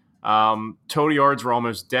 4. Total yards were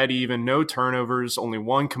almost dead even. No turnovers, only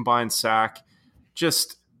 1 combined sack.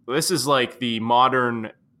 Just, this is like the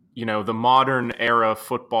modern era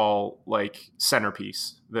football, like,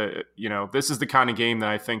 centerpiece. This is the kind of game that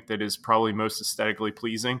I think that is probably most aesthetically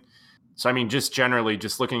pleasing. So, I mean, just generally,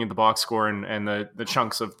 just looking at the box score and the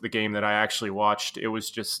chunks of the game that I actually watched, it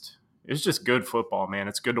was just good football, man.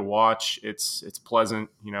 It's good to watch. It's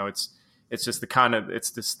pleasant. You know, it's just the kind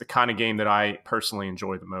of game that I personally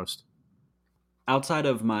enjoy the most. Outside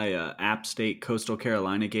of my App State Coastal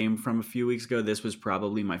Carolina game from a few weeks ago, this was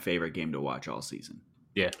probably my favorite game to watch all season.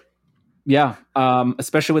 Yeah,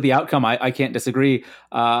 especially with the outcome, I can't disagree.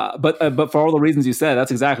 But for all the reasons you said,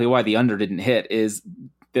 that's exactly why the under didn't hit. Is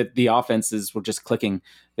that the offenses were just clicking.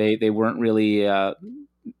 They weren't really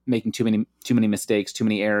making too many mistakes, too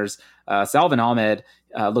many errors. Salvin Ahmed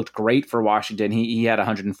looked great for Washington. He had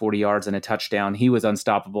 140 yards and a touchdown. He was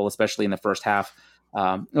unstoppable, especially in the first half.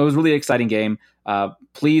 It was a really exciting game.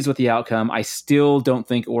 Pleased with the outcome. I still don't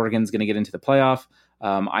think Oregon's going to get into the playoff.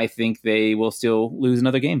 I think they will still lose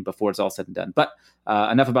another game before it's all said and done. But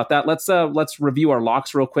enough about that. Let's review our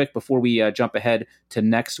locks real quick before we jump ahead to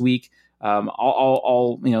next week.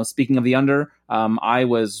 Speaking of the under, I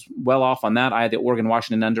was well off on that. I had the Oregon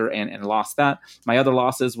Washington under and lost that. My other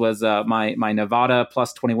losses was my Nevada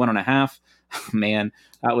plus 21.5. Man,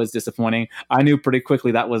 that was disappointing. I knew pretty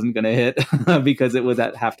quickly that wasn't going to hit because it was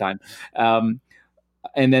at halftime. And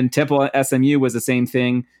then Temple SMU was the same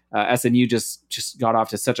thing. SMU just got off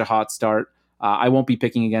to such a hot start. I won't be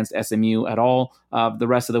picking against SMU at all the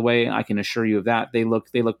rest of the way. I can assure you of that. They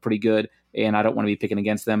look pretty good, and I don't want to be picking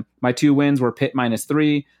against them. My 2 wins were Pitt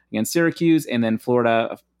 -3 against Syracuse, and then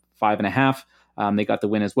Florida 5.5. They got the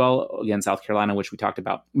win as well against South Carolina, which we talked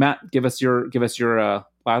about. Matt, give us your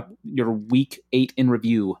week 8 in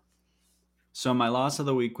review. So my loss of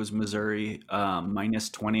the week was Missouri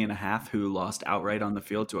 -20.5, who lost outright on the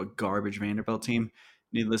field to a garbage Vanderbilt team.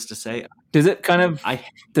 Needless to say, does it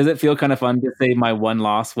feel kind of fun to say my one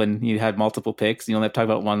loss when you had multiple picks? You only have to talk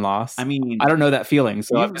about one loss. I mean, I don't know that feeling.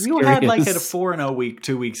 So you had like a 4-0 week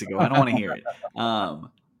 2 weeks ago. I don't want to hear it.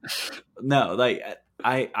 No, like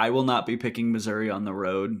I will not be picking Missouri on the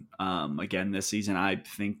road again this season. I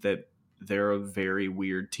think that they're a very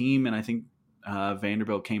weird team, and I think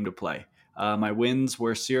Vanderbilt came to play. My wins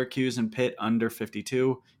were Syracuse and Pitt under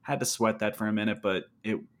 52. Had to sweat that for a minute, but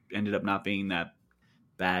it ended up not being that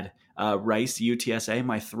bad. Rice UTSA,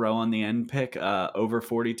 my throw on the end pick, over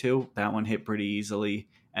 42. That one hit pretty easily.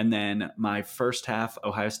 And then my first half,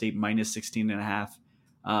 Ohio State -16.5.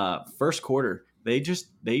 First quarter, they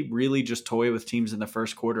really just toy with teams in the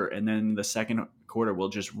first quarter, and then the second quarter will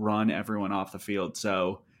just run everyone off the field.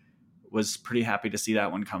 So was pretty happy to see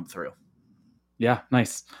that one come through. Yeah,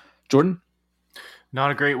 nice. Jordan?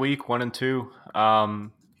 Not a great week, 1-2.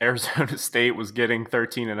 Arizona State was getting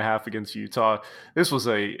 13.5 against Utah. This was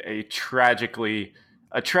a tragically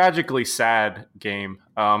sad game.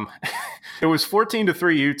 It was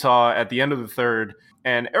 14-3 Utah at the end of the third,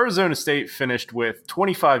 and Arizona State finished with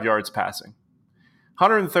 25 yards passing,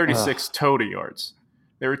 136 total yards.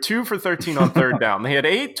 They were 2 for 13 on third down. They had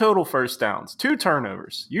 8 total first downs, 2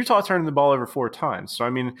 turnovers. Utah turned the ball over 4 times. So,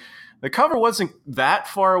 I mean, the cover wasn't that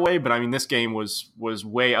far away, but I mean, this game was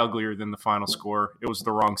way uglier than the final score. It was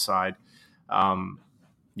the wrong side. LSU,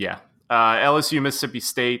 Mississippi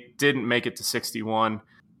State didn't make it to 61.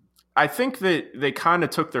 I think that they kind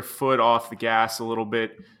of took their foot off the gas a little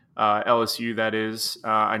bit. LSU, that is.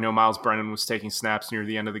 I know Miles Brennan was taking snaps near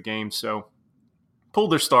the end of the game, so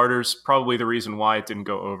pulled their starters. Probably the reason why it didn't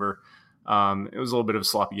go over. It was a little bit of a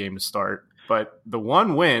sloppy game to start. But the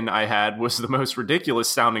one win I had was the most ridiculous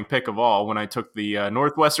sounding pick of all when I took the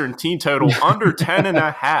Northwestern team total under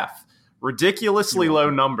 10.5. Ridiculously low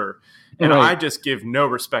number. And I just give no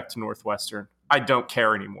respect to Northwestern. I don't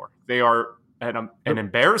care anymore. They are an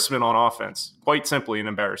embarrassment on offense. Quite simply an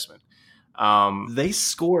embarrassment. They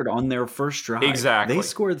scored on their first drive. Exactly. They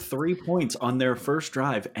scored 3 points on their first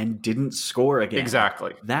drive and didn't score again.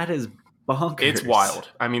 Exactly. That is bonkers. It's wild.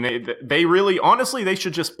 I mean, they really, honestly, they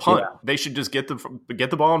should just punt. Yeah. They should just get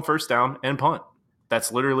the ball on first down and punt.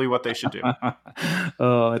 That's literally what they should do.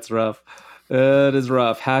 Oh, it's rough. It is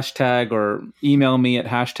rough. Hashtag or email me at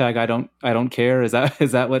hashtag I don't care. Is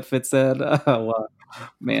that what Fitz said? Oh, wow.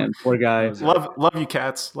 Man, poor guy. Love you,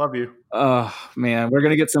 cats. Love you. Oh man, we're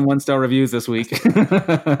gonna get some 1-star reviews this week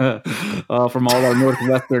from all our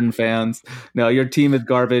Northwestern fans. No, your team is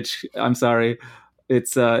garbage. I'm sorry.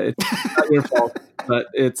 It's not your fault, but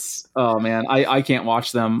it's man, I can't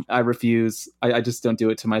watch them. I refuse. I just don't do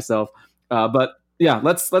it to myself. But yeah,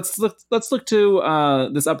 let's look to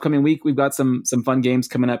this upcoming week. We've got some fun games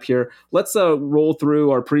coming up here. Let's roll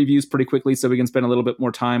through our previews pretty quickly so we can spend a little bit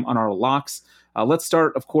more time on our locks. Let's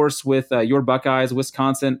start, of course, with your Buckeyes,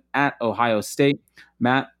 Wisconsin at Ohio State.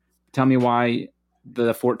 Matt, tell me why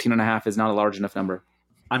the 14.5 is not a large enough number.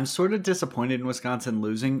 I'm sort of disappointed in Wisconsin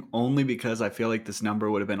losing, only because I feel like this number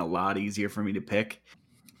would have been a lot easier for me to pick,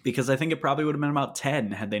 because I think it probably would have been about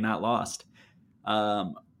 10 had they not lost.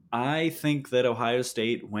 I think that Ohio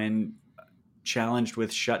State, when challenged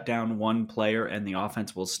with shut down one player and the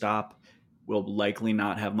offense will stop, will likely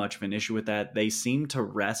not have much of an issue with that. They seem to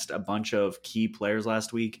rest a bunch of key players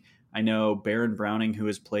last week. I know Baron Browning, who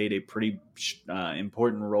has played a pretty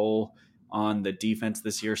important role on the defense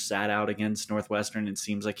this year, sat out against Northwestern and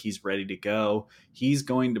seems like he's ready to go. He's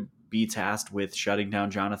going to be tasked with shutting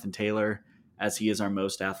down Jonathan Taylor, as he is our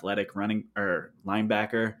most athletic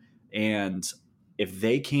linebacker. And if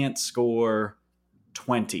they can't score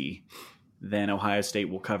 20, then Ohio State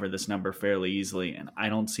will cover this number fairly easily. And I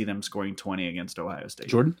don't see them scoring 20 against Ohio State.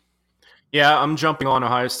 Jordan? Yeah, I'm jumping on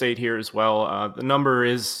Ohio State here as well. The number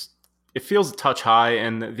it feels a touch high.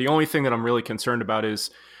 And the only thing that I'm really concerned about is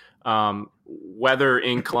weather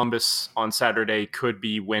in Columbus on Saturday could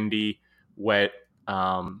be windy, wet,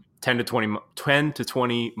 10 to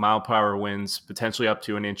 20 mile per hour winds, potentially up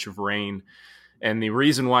to an inch of rain. And the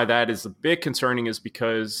reason why that is a bit concerning is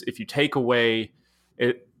because if you take away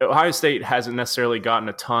it, Ohio State hasn't necessarily gotten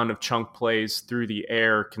a ton of chunk plays through the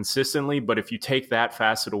air consistently, but if you take that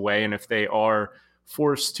facet away and if they are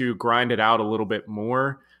forced to grind it out a little bit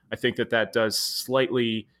more, I think that does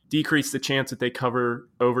slightly decrease the chance that they cover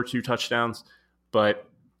over 2 touchdowns. But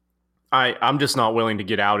I'm just not willing to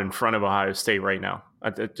get out in front of Ohio State right now.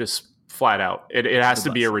 Just flat out. It has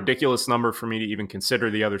to be a ridiculous number for me to even consider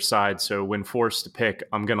the other side. So when forced to pick,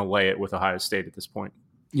 I'm going to lay it with Ohio State at this point.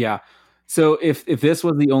 Yeah. So if this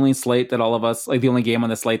was the only slate that all of us, like the only game on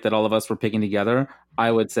the slate that all of us were picking together, I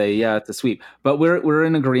would say, yeah, it's a sweep. But we're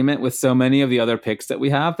in agreement with so many of the other picks that we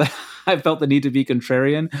have that I felt the need to be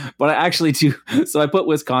contrarian. But I actually do. So I put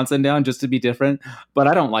Wisconsin down just to be different. But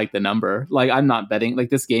I don't like the number. Like, I'm not betting. Like,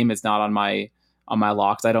 this game is not on my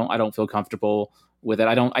locks. I don't feel comfortable with it.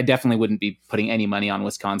 I definitely wouldn't be putting any money on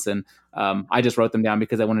Wisconsin. I just wrote them down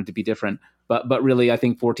because I wanted to be different. But really, I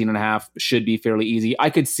think 14.5 should be fairly easy. I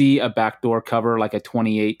could see a backdoor cover, like a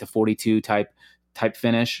 28-42 type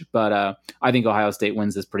finish. But I think Ohio State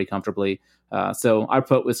wins this pretty comfortably. So I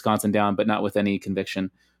put Wisconsin down, but not with any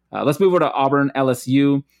conviction. Let's move over to Auburn,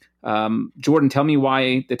 LSU. Jordan, tell me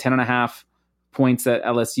why the 10.5 points that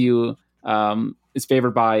LSU is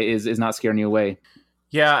favored by is not scaring you away.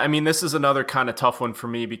 Yeah, I mean, this is another kind of tough one for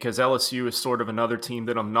me because LSU is sort of another team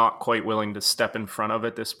that I'm not quite willing to step in front of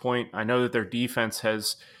at this point. I know that their defense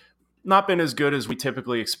has not been as good as we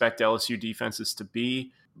typically expect LSU defenses to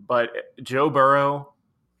be, but Joe Burrow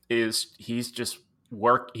he's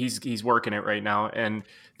working it right now, and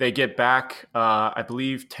they get back. I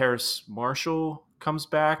believe Terrace Marshall comes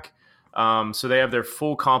back, so they have their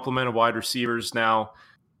full complement of wide receivers now.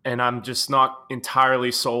 And I'm just not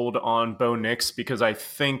entirely sold on Bo Nix because I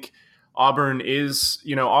think Auburn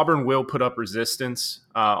will put up resistance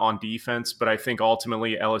on defense, but I think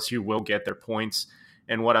ultimately LSU will get their points.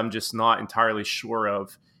 And what I'm just not entirely sure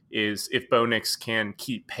of is if Bo Nix can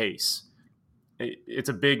keep pace. It's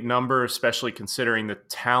a big number, especially considering the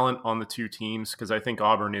talent on the two teams, because I think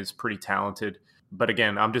Auburn is pretty talented. But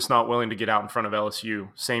again, I'm just not willing to get out in front of LSU.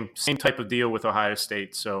 Same type of deal with Ohio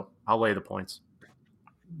State, so I'll lay the points.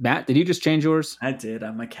 Matt, did you just change yours? I did.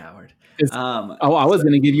 I'm a coward. I was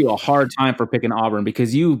going to give you a hard time for picking Auburn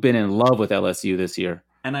because you've been in love with LSU this year.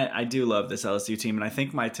 And I do love this LSU team. And I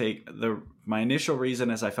think my initial reason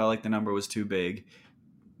is I felt like the number was too big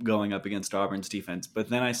going up against Auburn's defense. But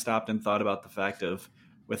then I stopped and thought about the fact of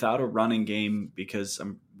without a running game, because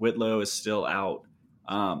Whitlow is still out,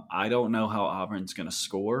 I don't know how Auburn's going to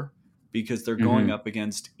score, because they're going up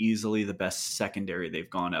against easily the best secondary they've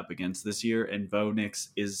gone up against this year. And Bo Nix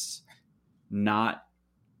is not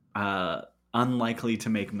unlikely to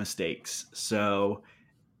make mistakes. So,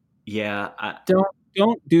 yeah.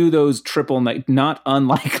 Don't do those triple, not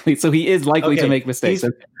unlikely. So he is likely to make mistakes.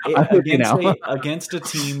 Against a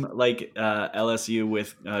team like LSU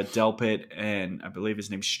with Delpit and I believe his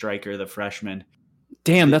name's Stryker, the freshman.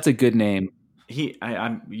 Damn, that's a good name.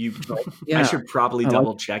 I should probably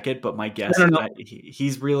double check it, but my guess is that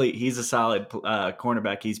he's a solid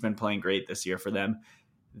cornerback. He's been playing great this year for them.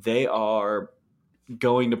 They are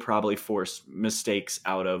going to probably force mistakes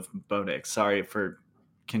out of Bo Nix. Sorry for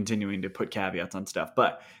continuing to put caveats on stuff,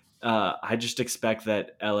 but I just expect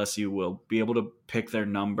that LSU will be able to pick their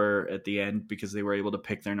number at the end because they were able to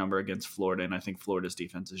pick their number against Florida, and I think Florida's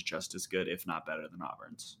defense is just as good, if not better, than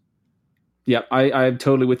Auburn's. Yeah, I'm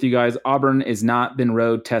totally with you guys. Auburn has not been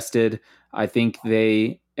road tested. I think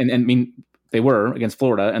they were against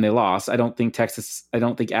Florida and they lost. I don't think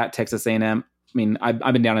at Texas A&M mean, I've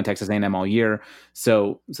been down in Texas A&M all year,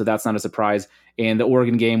 so that's not a surprise. And the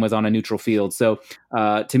Oregon game was on a neutral field. So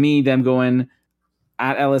to me, them going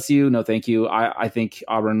at LSU, no thank you. I think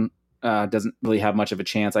Auburn doesn't really have much of a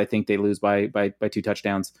chance. I think they lose by 2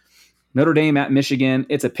 touchdowns. Notre Dame at Michigan,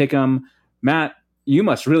 it's a pick 'em. Matt, you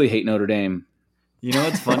must really hate Notre Dame. You know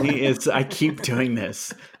what's funny is I keep doing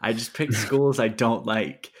this. I just pick schools I don't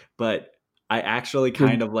like, but I actually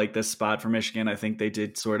kind of like this spot for Michigan. I think they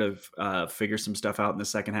did sort of figure some stuff out in the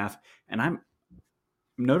second half. And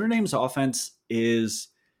Notre Dame's offense is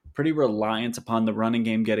pretty reliant upon the running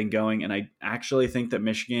game getting going. And I actually think that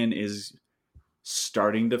Michigan is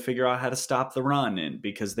starting to figure out how to stop the run, and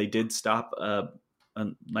because they did stop a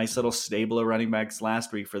nice little stable of running backs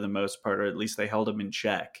last week for the most part, or at least they held them in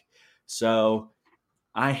check. So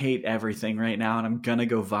I hate everything right now, and I'm gonna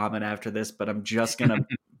go vomit after this, but I'm just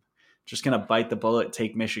gonna bite the bullet,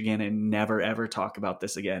 take Michigan, and never ever talk about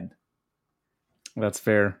this again. That's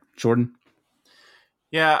fair. Jordan?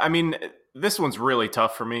 Yeah, I mean, this one's really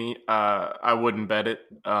tough for me. I wouldn't bet it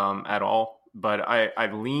at all, but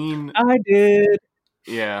I lean. I did.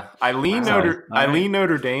 Yeah, I lean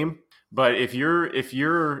Notre Dame. But if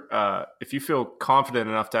you feel confident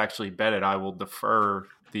enough to actually bet it, I will defer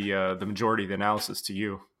the majority of the analysis to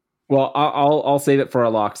you. Well, I'll save it for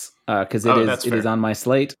our locks because it is on my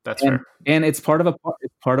slate. That's fair, and it's part of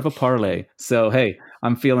a parlay. So hey,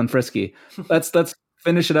 I'm feeling frisky. Let's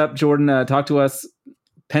finish it up. Jordan, talk to us.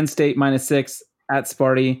 Penn State -6 at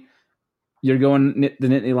Sparty. You're going the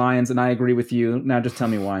Nittany Lions, and I agree with you. Now, just tell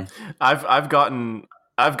me why. I've gotten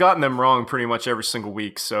them wrong pretty much every single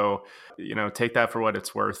week, so take that for what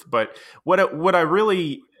it's worth. But what I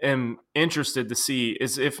really am interested to see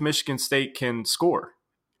is if Michigan State can score.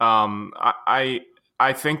 I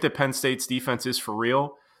think that Penn State's defense is for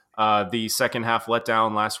real. The second half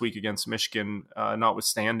letdown last week against Michigan,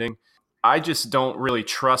 notwithstanding, I just don't really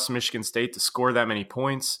trust Michigan State to score that many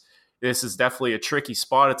points. This is definitely a tricky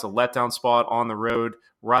spot. It's a letdown spot on the road,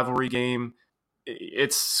 rivalry game.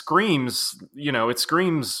 It screams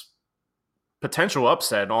potential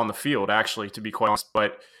upset on the field, actually, to be quite honest.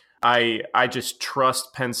 But I just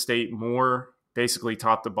trust Penn State more, basically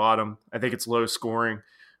top to bottom. I think it's low scoring,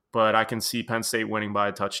 but I can see Penn State winning by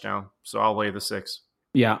a touchdown. So I'll lay the 6.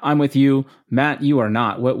 Yeah, I'm with you. Matt, you are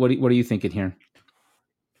not. What are you thinking here?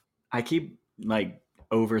 I keep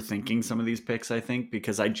overthinking some of these picks, I think,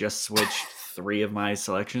 because I just switched 3 of my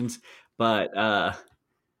selections. But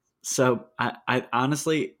so I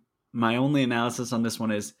honestly, my only analysis on this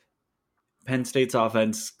one is Penn State's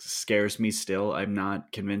offense scares me still. I'm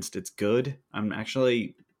not convinced it's good. I'm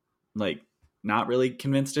actually not really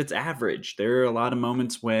convinced it's average. There are a lot of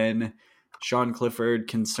moments when Sean Clifford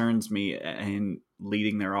concerns me in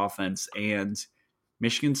leading their offense, and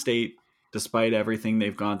Michigan State, despite everything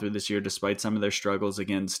they've gone through this year, despite some of their struggles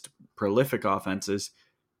against prolific offenses,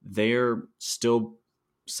 they're still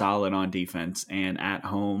solid on defense. And at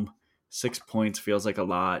home, 6 points feels like a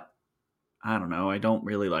lot. I don't know. I don't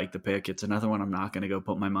really like the pick. It's another one I'm not going to go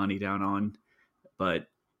put my money down on. But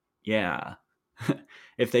yeah,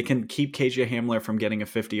 if they can keep KJ Hamler from getting a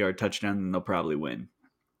 50-yard touchdown, then they'll probably win.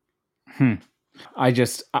 I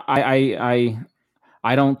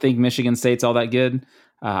don't think Michigan State's all that good.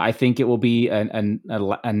 I think it will be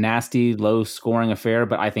a nasty, low-scoring affair,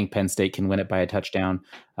 but I think Penn State can win it by a touchdown,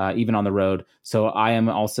 even on the road. So I am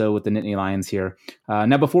also with the Nittany Lions here.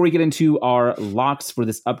 Now, before we get into our locks for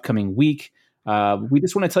this upcoming week, we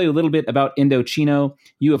just want to tell you a little bit about Indochino.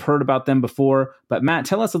 You have heard about them before, but Matt,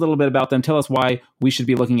 tell us a little bit about them. Tell us why we should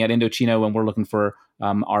be looking at Indochino when we're looking for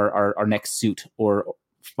our next suit or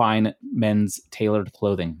fine men's tailored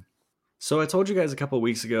clothing. So I told you guys a couple of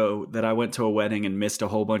weeks ago that I went to a wedding and missed a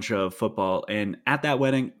whole bunch of football. And at that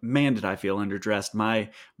wedding, man, did I feel underdressed.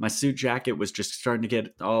 My suit jacket was just starting to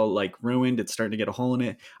get all ruined. It's starting to get a hole in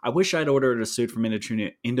it. I wish I'd ordered a suit from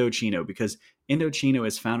Indochino because Indochino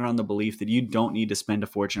is founded on the belief that you don't need to spend a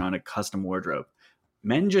fortune on a custom wardrobe.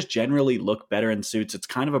 Men just generally look better in suits. It's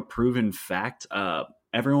kind of a proven fact.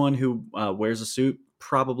 Everyone who wears a suit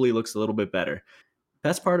probably looks a little bit better.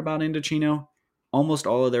 Best part about Indochino, almost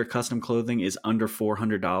all of their custom clothing is under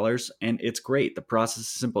 $400, and it's great. The process is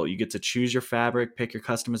simple. You get to choose your fabric, pick your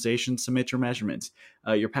customization, submit your measurements.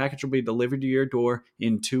 Your package will be delivered to your door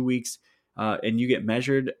in 2 weeks, and you get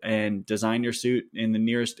measured and design your suit in the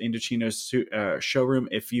nearest Indochino suit, showroom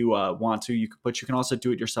if you want to. But you can also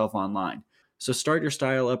do it yourself online. So start your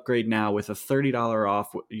style upgrade now with a $30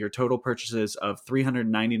 off your total purchases of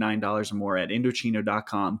 $399 or more at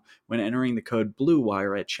Indochino.com when entering the code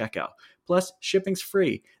BLUEWIRE at checkout. Plus, shipping's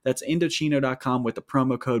free. That's Indochino.com with the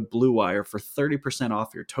promo code BLUEWIRE for 30%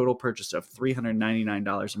 off your total purchase of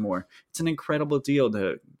 $399 or more. It's an incredible deal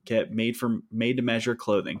to get made-to-measure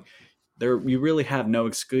clothing. You really have no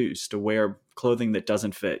excuse to wear clothing that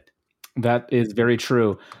doesn't fit. That is very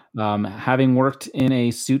true. Having worked in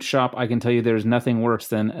a suit shop, I can tell you there's nothing worse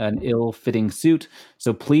than an ill-fitting suit.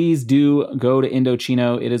 So please do go to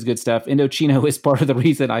Indochino. It is good stuff. Indochino is part of the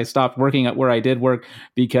reason I stopped working at where I did work,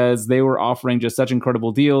 because they were offering just such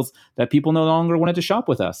incredible deals that people no longer wanted to shop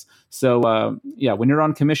with us. So when you're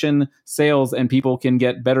on commission sales and people can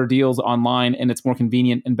get better deals online and it's more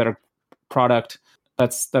convenient and better product,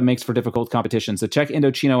 that makes for difficult competition. So check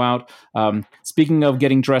Indochino out. Speaking of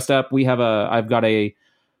getting dressed up, I've got a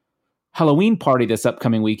Halloween party this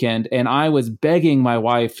upcoming weekend, and I was begging my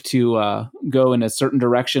wife to go in a certain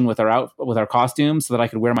direction with our costumes so that I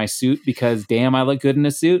could wear my suit, because damn, I look good in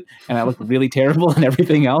a suit and I look really terrible in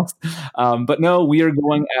everything else. But no, we are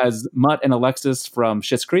going as Mutt and Alexis from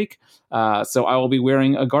Schitt's Creek. So I will be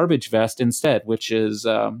wearing a garbage vest instead, which is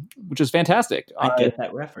fantastic. I get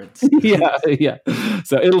that reference. yeah.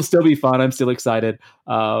 So it'll still be fun. I'm still excited.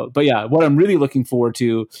 But yeah, what I'm really looking forward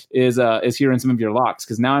to is hearing some of your locks,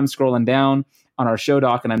 because now I'm scrolling down on our show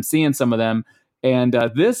doc and I'm seeing some of them, and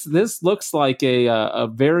this looks like a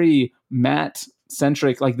very Matt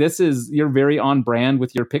centric. Like you're very on brand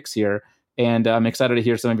with your picks here, and I'm excited to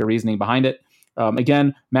hear some of your reasoning behind it.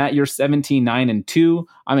 Again, Matt, you're 17-9-2.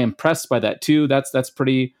 I'm impressed by that too. That's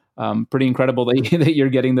pretty incredible that you're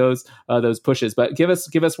getting those pushes. But give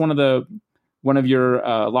us one of your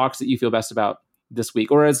locks that you feel best about this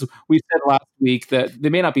week, or as we said last week, that they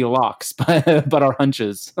may not be locks, but our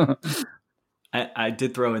hunches. I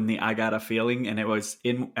did throw in the I Got a Feeling, and it was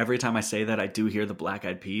in every time I say that, I do hear the Black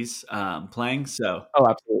Eyed Peas playing. So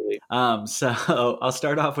absolutely. So I'll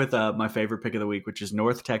start off with my favorite pick of the week, which is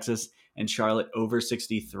North Texas and Charlotte over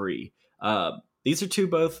 63. These are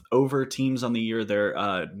both over teams on the year.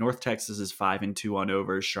 They're North Texas is 5-2 on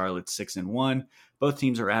overs, Charlotte's 6-1. Both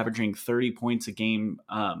teams are averaging 30 points a game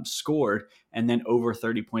scored, and then over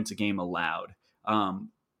 30 points a game allowed.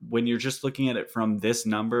 When you're just looking at it from this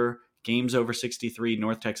number, games over 63,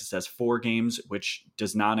 North Texas has 4 games, which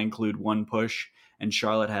does not include one push, and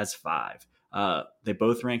Charlotte has 5. They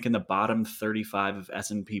both rank in the bottom 35 of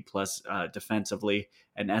S&P Plus defensively,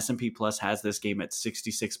 and S&P Plus has this game at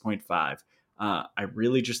 66.5. I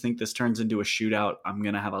really just think this turns into a shootout. I'm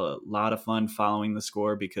going to have a lot of fun following the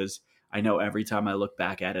score, because I know every time I look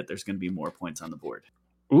back at it, there's going to be more points on the board.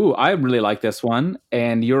 Ooh, I really like this one,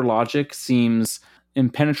 and your logic seems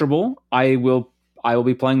impenetrable. I will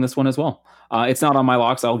be playing this one as well. It's not on my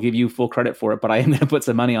locks. I'll give you full credit for it, but I am going to put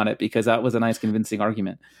some money on it because that was a nice, convincing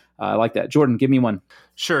argument. I like that. Jordan, give me one.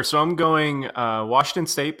 Sure. So I'm going Washington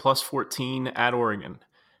State plus 14 at Oregon.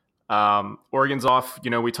 Oregon's off.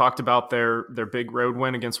 We talked about their big road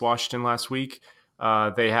win against Washington last week.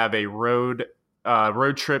 They have a road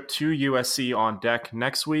trip to USC on deck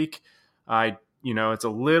next week. It's a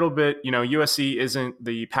little bit, USC isn't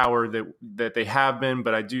the power that they have been,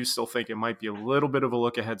 but I do still think it might be a little bit of a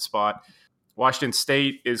look ahead spot. Washington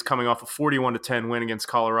State is coming off a 41-10 win against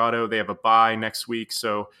Colorado. They have a bye next week,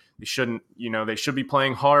 so they should be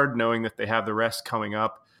playing hard, knowing that they have the rest coming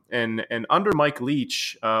up. And under Mike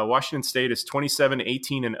Leach, Washington State is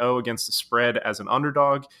 27-18-0 against the spread as an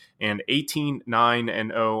underdog, and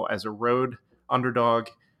 18-9-0 as a road underdog.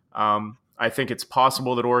 I think it's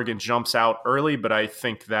possible that Oregon jumps out early, but I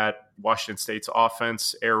think that Washington State's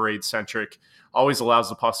offense, air raid centric, always allows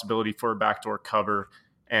the possibility for a backdoor cover.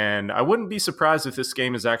 And I wouldn't be surprised if this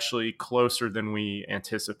game is actually closer than we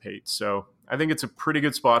anticipate. So I think it's a pretty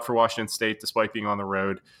good spot for Washington State despite being on the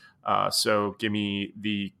road. So give me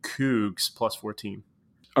the Cougs plus 14.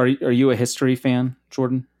 Are you a history fan,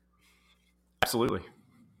 Jordan? Absolutely.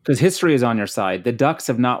 Because history is on your side. The Ducks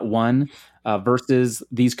have not won versus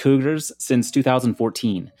these Cougars since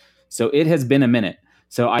 2014. So it has been a minute.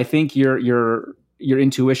 So I think your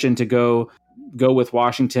intuition to go with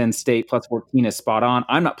Washington State plus 14 is spot on.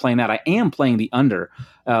 I'm not playing that. I am playing the under.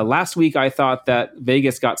 Last week, I thought that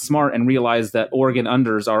Vegas got smart and realized that Oregon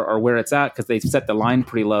unders are where it's at because they've set the line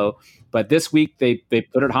pretty low. But this week, they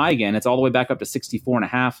put it high again. It's all the way back up to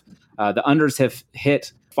 64.5. The unders have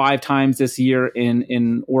hit 5 times this year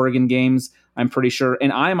in Oregon games, I'm pretty sure.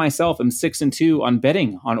 And I myself am 6-2 on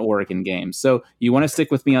betting on Oregon games. So you want to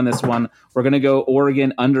stick with me on this one. We're going to go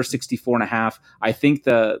Oregon under 64.5. I think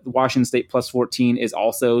the Washington State plus 14 is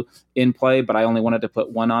also in play, but I only wanted to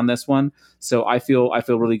put one on this one. So I feel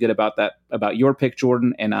really good about that, about your pick,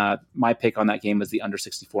 Jordan. And my pick on that game was the under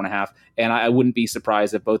 64.5. And I wouldn't be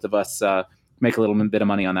surprised if both of us make a little bit of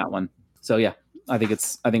money on that one. So yeah, I think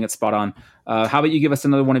it's spot on. How about you give us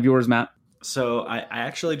another one of yours, Matt? So I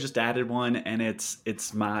actually just added one, and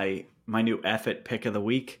it's my new effort pick of the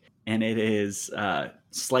week, and it is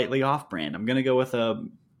slightly off brand. I'm going to go with a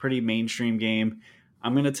pretty mainstream game.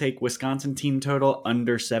 I'm going to take Wisconsin team total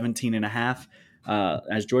under 17.5.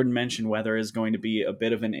 As Jordan mentioned, weather is going to be a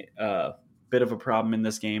bit of a problem in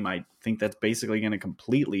this game. I think that's basically going to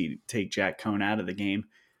completely take Jack Cohn out of the game.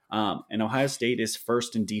 And Ohio State is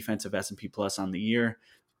first in defensive S&P Plus on the year,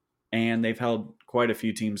 and they've held quite a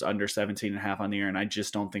few teams under 17.5 on the year, and I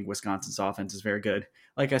just don't think Wisconsin's offense is very good.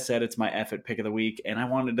 Like I said, it's my effort pick of the week, and I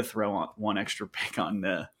wanted to throw on one extra pick on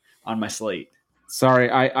my slate. Sorry,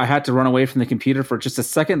 I had to run away from the computer for just a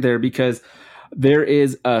second there because there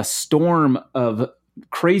is a storm of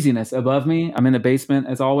craziness above me. I'm in the basement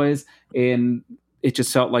as always, and it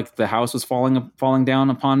just felt like the house was falling down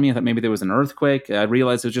upon me. I thought maybe there was an earthquake. I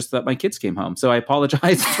realized it was just that my kids came home. So I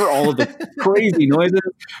apologize for all of the crazy noises,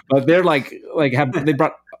 but they're they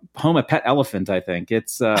brought home a pet elephant. I think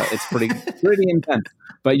it's pretty intense,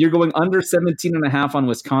 but you're going under 17.5 on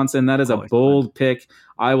Wisconsin. That is a bold pick.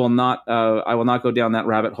 I will not go down that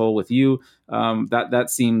rabbit hole with you.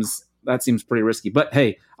 That seems pretty risky, but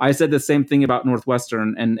hey, I said the same thing about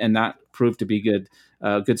Northwestern and that proved to be good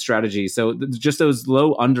strategy. So just those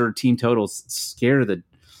low under team totals scare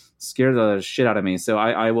the shit out of me. So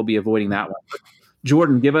I will be avoiding that one.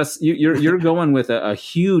 Jordan, give us, you're going with a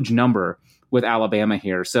huge number with Alabama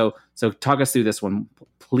here. So talk us through this one,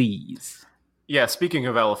 please. Yeah. Speaking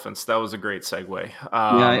of elephants, that was a great segue.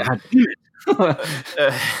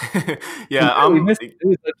 We missed it. It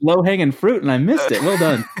was like low-hanging fruit, and I missed it. Well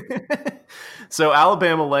done. So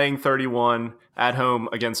Alabama laying 31 at home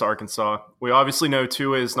against Arkansas. We obviously know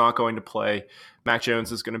Tua is not going to play. Mac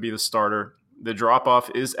Jones is going to be the starter. The drop-off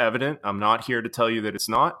is evident. I'm not here to tell you that it's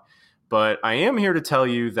not, but I am here to tell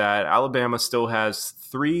you that Alabama still has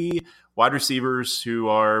 3 wide receivers who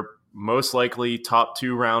are most likely top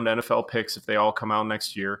 2-round NFL picks if they all come out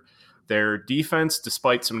next year. Their defense,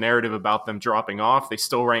 despite some narrative about them dropping off, they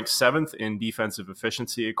still rank 7th in defensive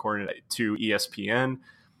efficiency according to ESPN.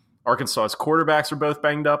 Arkansas's quarterbacks are both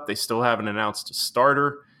banged up. They still haven't announced a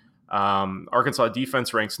starter. Arkansas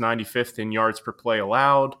defense ranks 95th in yards per play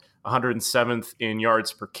allowed, 107th in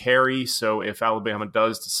yards per carry. So if Alabama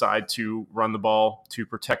does decide to run the ball to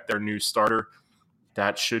protect their new starter,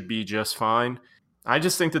 that should be just fine. I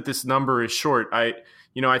just think that this number is short. I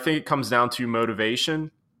think it comes down to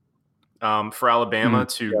motivation. For Alabama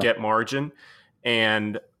to get margin.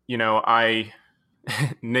 And,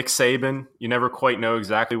 Nick Saban, you never quite know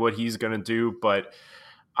exactly what he's going to do, but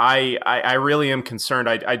I really am concerned.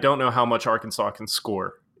 I don't know how much Arkansas can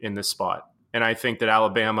score in this spot. And I think that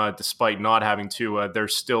Alabama, despite not having Tua, they're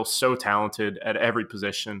still so talented at every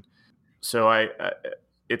position. So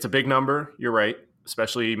it's a big number. You're right,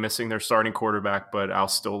 especially missing their starting quarterback, but I'll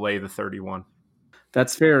still lay the 31.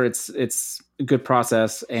 That's fair. It's a good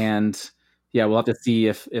process, and yeah, we'll have to see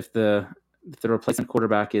if the replacement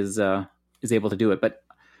quarterback is able to do it. But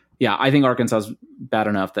yeah, I think Arkansas is bad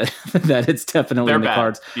enough that it's definitely they're in the bad.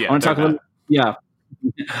 cards. Yeah,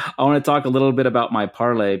 I want to talk a little bit about my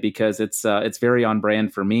parlay because it's very on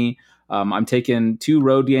brand for me. I'm taking 2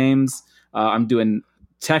 road games. I'm doing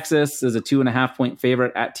Texas as a 2.5 point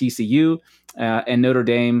favorite at TCU, and Notre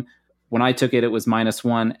Dame. When I took it, it was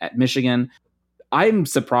 -1 at Michigan. I'm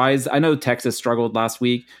surprised. I know Texas struggled last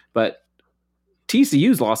week, but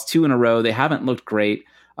TCU's lost 2 in a row. They haven't looked great.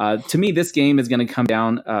 To me, this game is going to come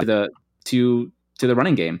down to the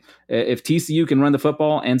running game. If TCU can run the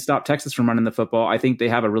football and stop Texas from running the football, I think they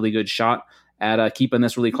have a really good shot at keeping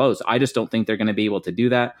this really close. I just don't think they're going to be able to do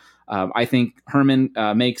that. I think Herman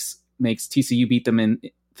makes TCU beat them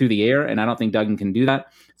through the air, and I don't think Duggan can do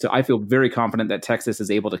that. So I feel very confident that Texas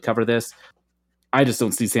is able to cover this. I just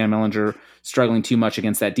don't see Sam Ehlinger struggling too much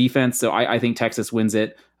against that defense. So I think Texas wins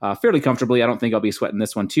it fairly comfortably. I don't think I'll be sweating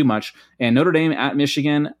this one too much. And Notre Dame at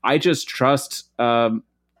Michigan, I just trust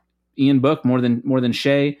Ian Book more than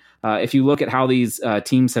Shea. If you look at how these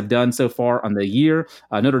teams have done so far on the year,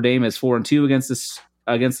 Notre Dame is 4-2 against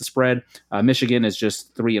the spread. Michigan is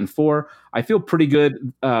just 3-4. I feel pretty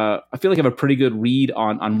good. I feel like I have a pretty good read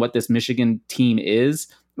on what this Michigan team is,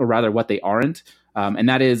 or rather what they aren't. And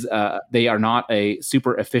that is they are not a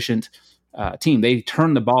super efficient team. They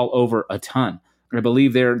turn the ball over a ton. I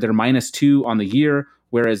believe they're -2 on the year,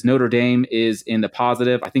 whereas Notre Dame is in the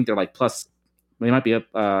positive. I think they're like they might be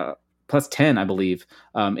up +10, I believe,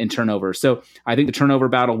 in turnover. So I think the turnover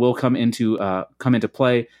battle will come into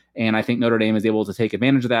play, and I think Notre Dame is able to take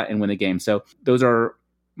advantage of that and win the game. So those are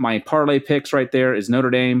my parlay picks right there. Is Notre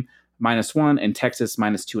Dame -1 and Texas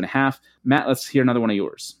 -2.5. Matt, let's hear another one of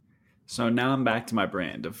yours. So now I'm back to my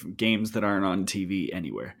brand of games that aren't on TV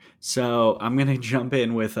anywhere. So I'm going to jump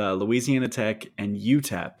in with Louisiana Tech and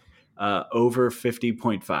UTEP over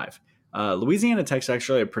 50.5. Louisiana Tech's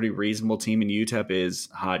actually a pretty reasonable team, and UTEP is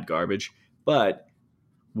hot garbage. But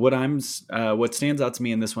what stands out to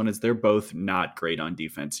me in this one is they're both not great on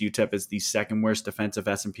defense. UTEP is the second worst defensive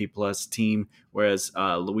S&P Plus team, whereas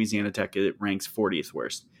Louisiana Tech ranks 40th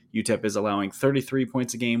worst. UTEP is allowing 33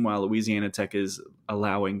 points a game, while Louisiana Tech is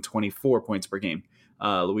allowing 24 points per game.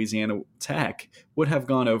 Louisiana Tech would have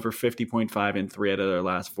gone over 50.5 in 3 out of their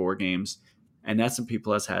last 4 games, and S&P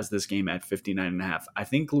Plus has this game at 59.5. I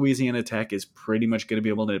think Louisiana Tech is pretty much going to be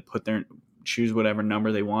able to choose whatever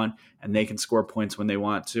number they want, and they can score points when they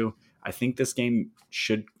want to. I think this game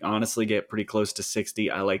should honestly get pretty close to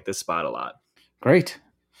 60. I like this spot a lot. Great.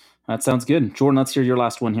 That sounds good. Jordan, let's hear your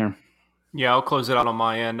last one here. Yeah, I'll close it out on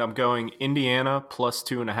my end. I'm going Indiana plus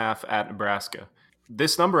 2.5 at Nebraska.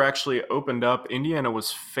 This number actually opened up. Indiana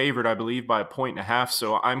was favored, I believe, by 1.5.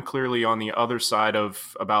 So I'm clearly on the other side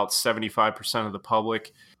of about 75% of the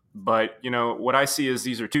public. But, what I see is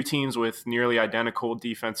these are two teams with nearly identical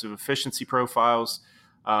defensive efficiency profiles.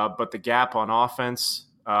 But the gap on offense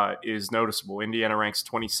is noticeable. Indiana ranks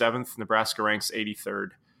 27th. Nebraska ranks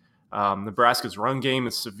 83rd. Nebraska's run game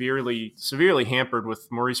is severely hampered with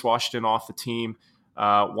Maurice Washington off the team.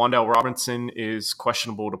 Wan'Dale Robinson is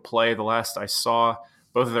questionable to play. The last I saw,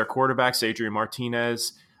 both of their quarterbacks, Adrian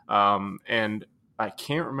Martinez, and I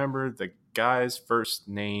can't remember the guy's first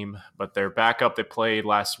name, but their backup that played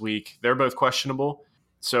last week, they're both questionable.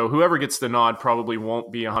 So whoever gets the nod probably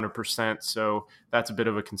won't be 100%. So that's a bit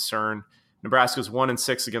of a concern. Nebraska's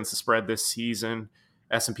 1-6 against the spread this season.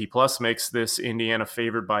 S&P Plus makes this Indiana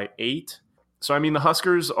favored by 8. So, the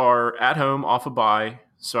Huskers are at home off a bye.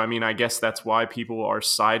 So, I guess that's why people are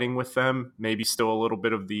siding with them. Maybe still a little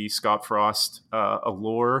bit of the Scott Frost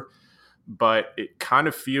allure. But it kind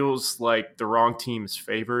of feels like the wrong team is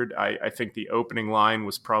favored. I think the opening line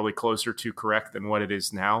was probably closer to correct than what it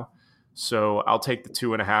is now. So, I'll take the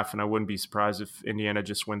 2.5, and I wouldn't be surprised if Indiana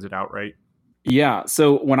just wins it outright. Yeah.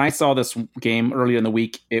 So when I saw this game earlier in the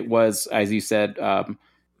week, it was, as you said,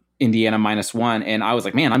 Indiana -1. And I was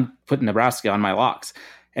like, man, I'm putting Nebraska on my locks.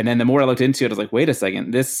 And then the more I looked into it, I was like, wait a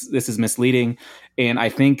second, this is misleading. And I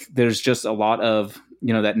think there's just a lot of,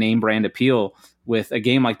 that name brand appeal with a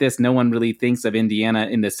game like this. No one really thinks of Indiana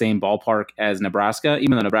in the same ballpark as Nebraska,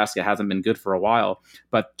 even though Nebraska hasn't been good for a while.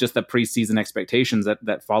 But just the preseason expectations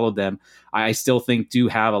that followed them, I still think do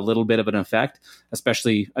have a little bit of an effect,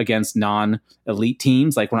 especially against non-elite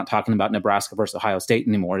teams. Like, we're not talking about Nebraska versus Ohio State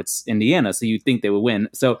anymore. It's Indiana, so you'd think they would win.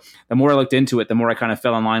 So the more I looked into it, the more I kind of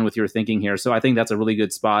fell in line with your thinking here. So I think that's a really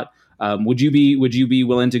good spot. Would you be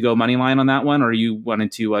willing to go money line on that one, or are you wanting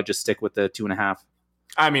to just stick with the 2.5?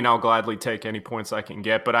 I'll gladly take any points I can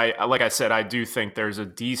get, but like I said, I do think there's a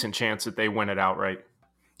decent chance that they win it outright.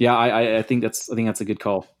 Yeah, I think that's a good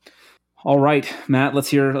call. All right, Matt, let's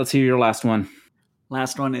hear your last one.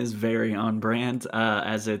 Last one is very on brand,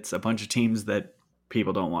 as it's a bunch of teams that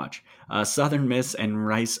people don't watch. Southern Miss and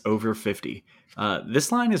Rice over 50.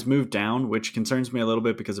 This line has moved down, which concerns me a little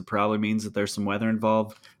bit because it probably means that there's some weather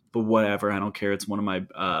involved, but whatever, I don't care. It's one of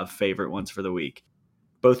my favorite ones for the week.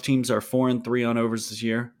 Both teams are 4-3 on overs this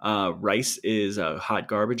year. Rice is hot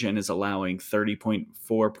garbage and is allowing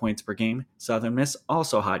 30.4 points per game. Southern Miss,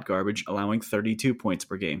 also hot garbage, allowing 32 points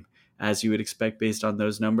per game. As you would expect based on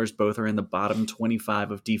those numbers, both are in the bottom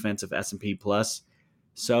 25 of defensive S&P Plus.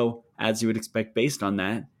 So, as you would expect based on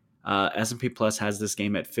that, S&P Plus has this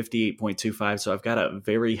game at 58.25. So I've got a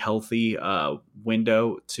very healthy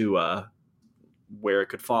window to where it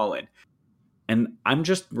could fall in. And I'm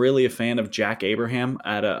just really a fan of Jack Abraham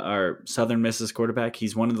at our Southern Miss's quarterback.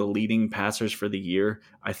 He's one of the leading passers for the year.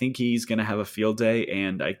 I think he's going to have a field day,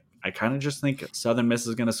 and I kind of just think Southern Miss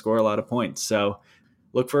is going to score a lot of points. So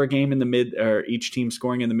look for a game in the mid, or each team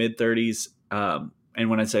scoring in the mid-30s. And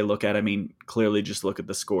when I say look at, I mean clearly just look at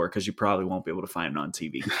the score, because you probably won't be able to find it on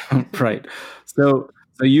TV. Right. So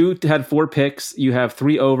you had 4 picks. You have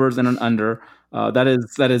 3 overs and an under. That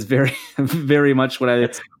is very, very much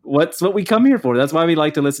what we come here for. That's why we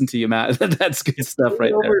like to listen to you, Matt. That's good stuff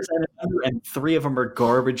right there. And 3 of them are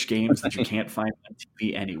garbage games that you can't find on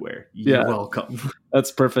TV anywhere. You're welcome.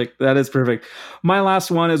 That's perfect. That is perfect. My last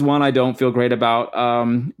one is one I don't feel great about,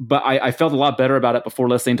 but I felt a lot better about it before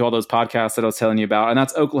listening to all those podcasts that I was telling you about, and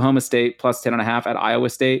that's Oklahoma State plus 10.5 at Iowa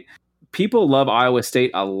State. People love Iowa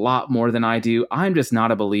State a lot more than I do. I'm just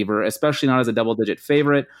not a believer, especially not as a double-digit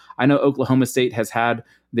favorite. I know Oklahoma State has had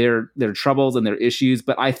their troubles and their issues.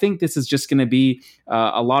 But I think this is just going to be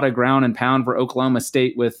a lot of ground and pound for Oklahoma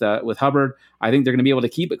State with Hubbard. I think they're going to be able to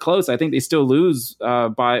keep it close. I think they still lose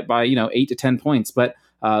by 8 to 10 points, but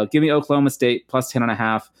give me Oklahoma State plus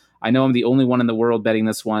 10.5. I know I'm the only one in the world betting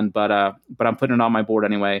this one, but I'm putting it on my board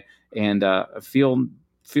anyway, and feel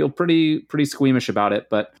pretty squeamish about it.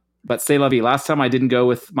 But c'est la vie. Last time I didn't go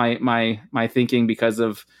with my thinking because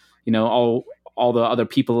of all the other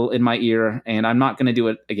people in my ear, and I'm not going to do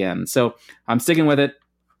it again. So I'm sticking with it.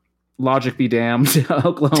 Logic be damned.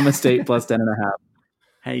 Oklahoma State plus 10.5.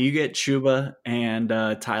 Hey, you get Chuba and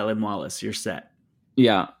Tylan Wallace. You're set.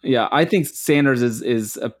 Yeah. I think Sanders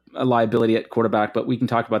is a liability at quarterback, but we can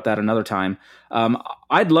talk about that another time.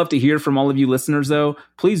 I'd love to hear from all of you listeners, though.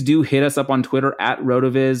 Please do hit us up on Twitter at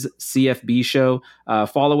RotoViz CFB Show.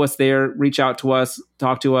 Follow us there. Reach out to us.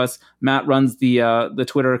 Talk to us. Matt runs the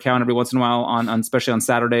Twitter account every once in a while, on especially on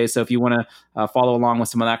Saturdays. So if you want to follow along with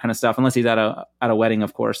some of that kind of stuff, unless he's at a wedding,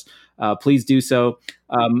 of course, please do so.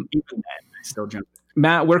 Even that, I still jump.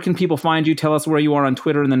 Matt, where can people find you? Tell us where you are on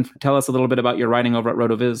Twitter, and then tell us a little bit about your writing over at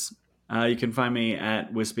RotoViz. You can find me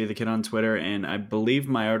at Wispy the Kid on Twitter, and I believe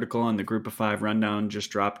my article on the Group of 5 rundown just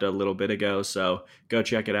dropped a little bit ago, so go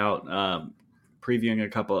check it out. Previewing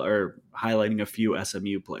highlighting a few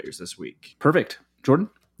SMU players this week. Perfect. Jordan?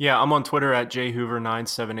 Yeah, I'm on Twitter at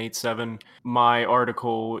jhoover9787. My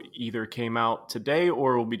article either came out today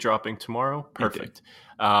or will be dropping tomorrow. Perfect.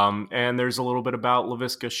 And there's a little bit about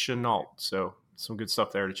Laviska Shenault, so some good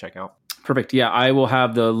stuff there to check out. Perfect. Yeah, I will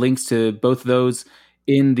have the links to both of those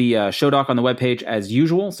in the show doc on the webpage as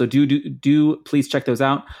usual. So do please check those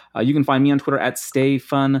out. You can find me on Twitter at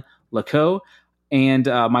StayFunLaco. And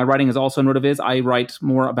my writing is also on RotoViz. I write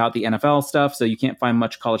more about the NFL stuff, so you can't find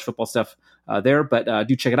much college football stuff there, but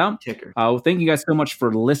do check it out. Thank you guys so much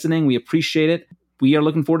for listening. We appreciate it. We are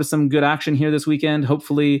looking forward to some good action here this weekend.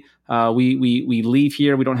 Hopefully, we leave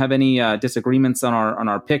here. We don't have any disagreements on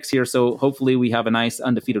our picks here, so hopefully we have a nice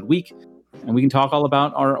undefeated week, and we can talk all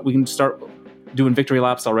about we can start doing victory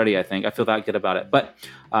laps already. I feel that good about it. But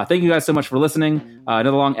thank you guys so much for listening.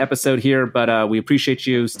 Another long episode here, but we appreciate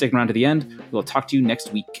you sticking around to the end. We'll talk to you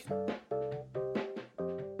next week.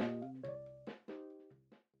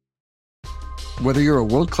 Whether you're a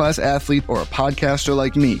world-class athlete or a podcaster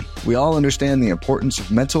like me, we all understand the importance of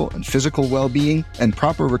mental and physical well-being and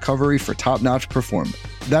proper recovery for top-notch performance.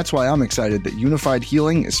 That's why I'm excited that Unified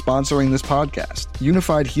Healing is sponsoring this podcast.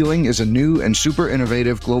 Unified Healing is a new and super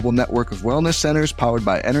innovative global network of wellness centers powered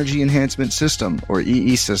by Energy Enhancement System, or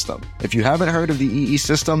EE System. If you haven't heard of the EE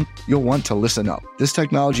System, you'll want to listen up. This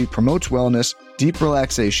technology promotes wellness, deep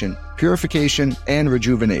relaxation, purification, and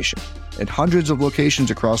rejuvenation. At hundreds of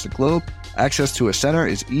locations across the globe, access to a center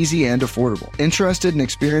is easy and affordable. Interested in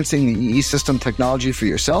experiencing the EE System technology for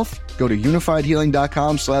yourself? Go to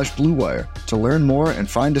unifiedhealing.com/bluewire to learn more and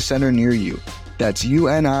find a center near you. That's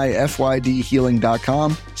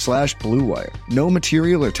unifydhealing.com/bluewire. No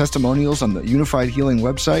material or testimonials on the Unified Healing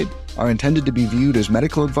website are intended to be viewed as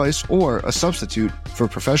medical advice or a substitute for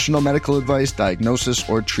professional medical advice, diagnosis,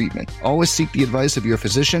 or treatment. Always seek the advice of your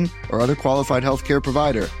physician or other qualified healthcare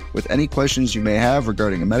provider with any questions you may have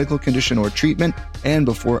regarding a medical condition or treatment and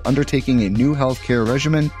before undertaking a new healthcare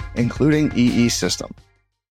regimen, including EE System.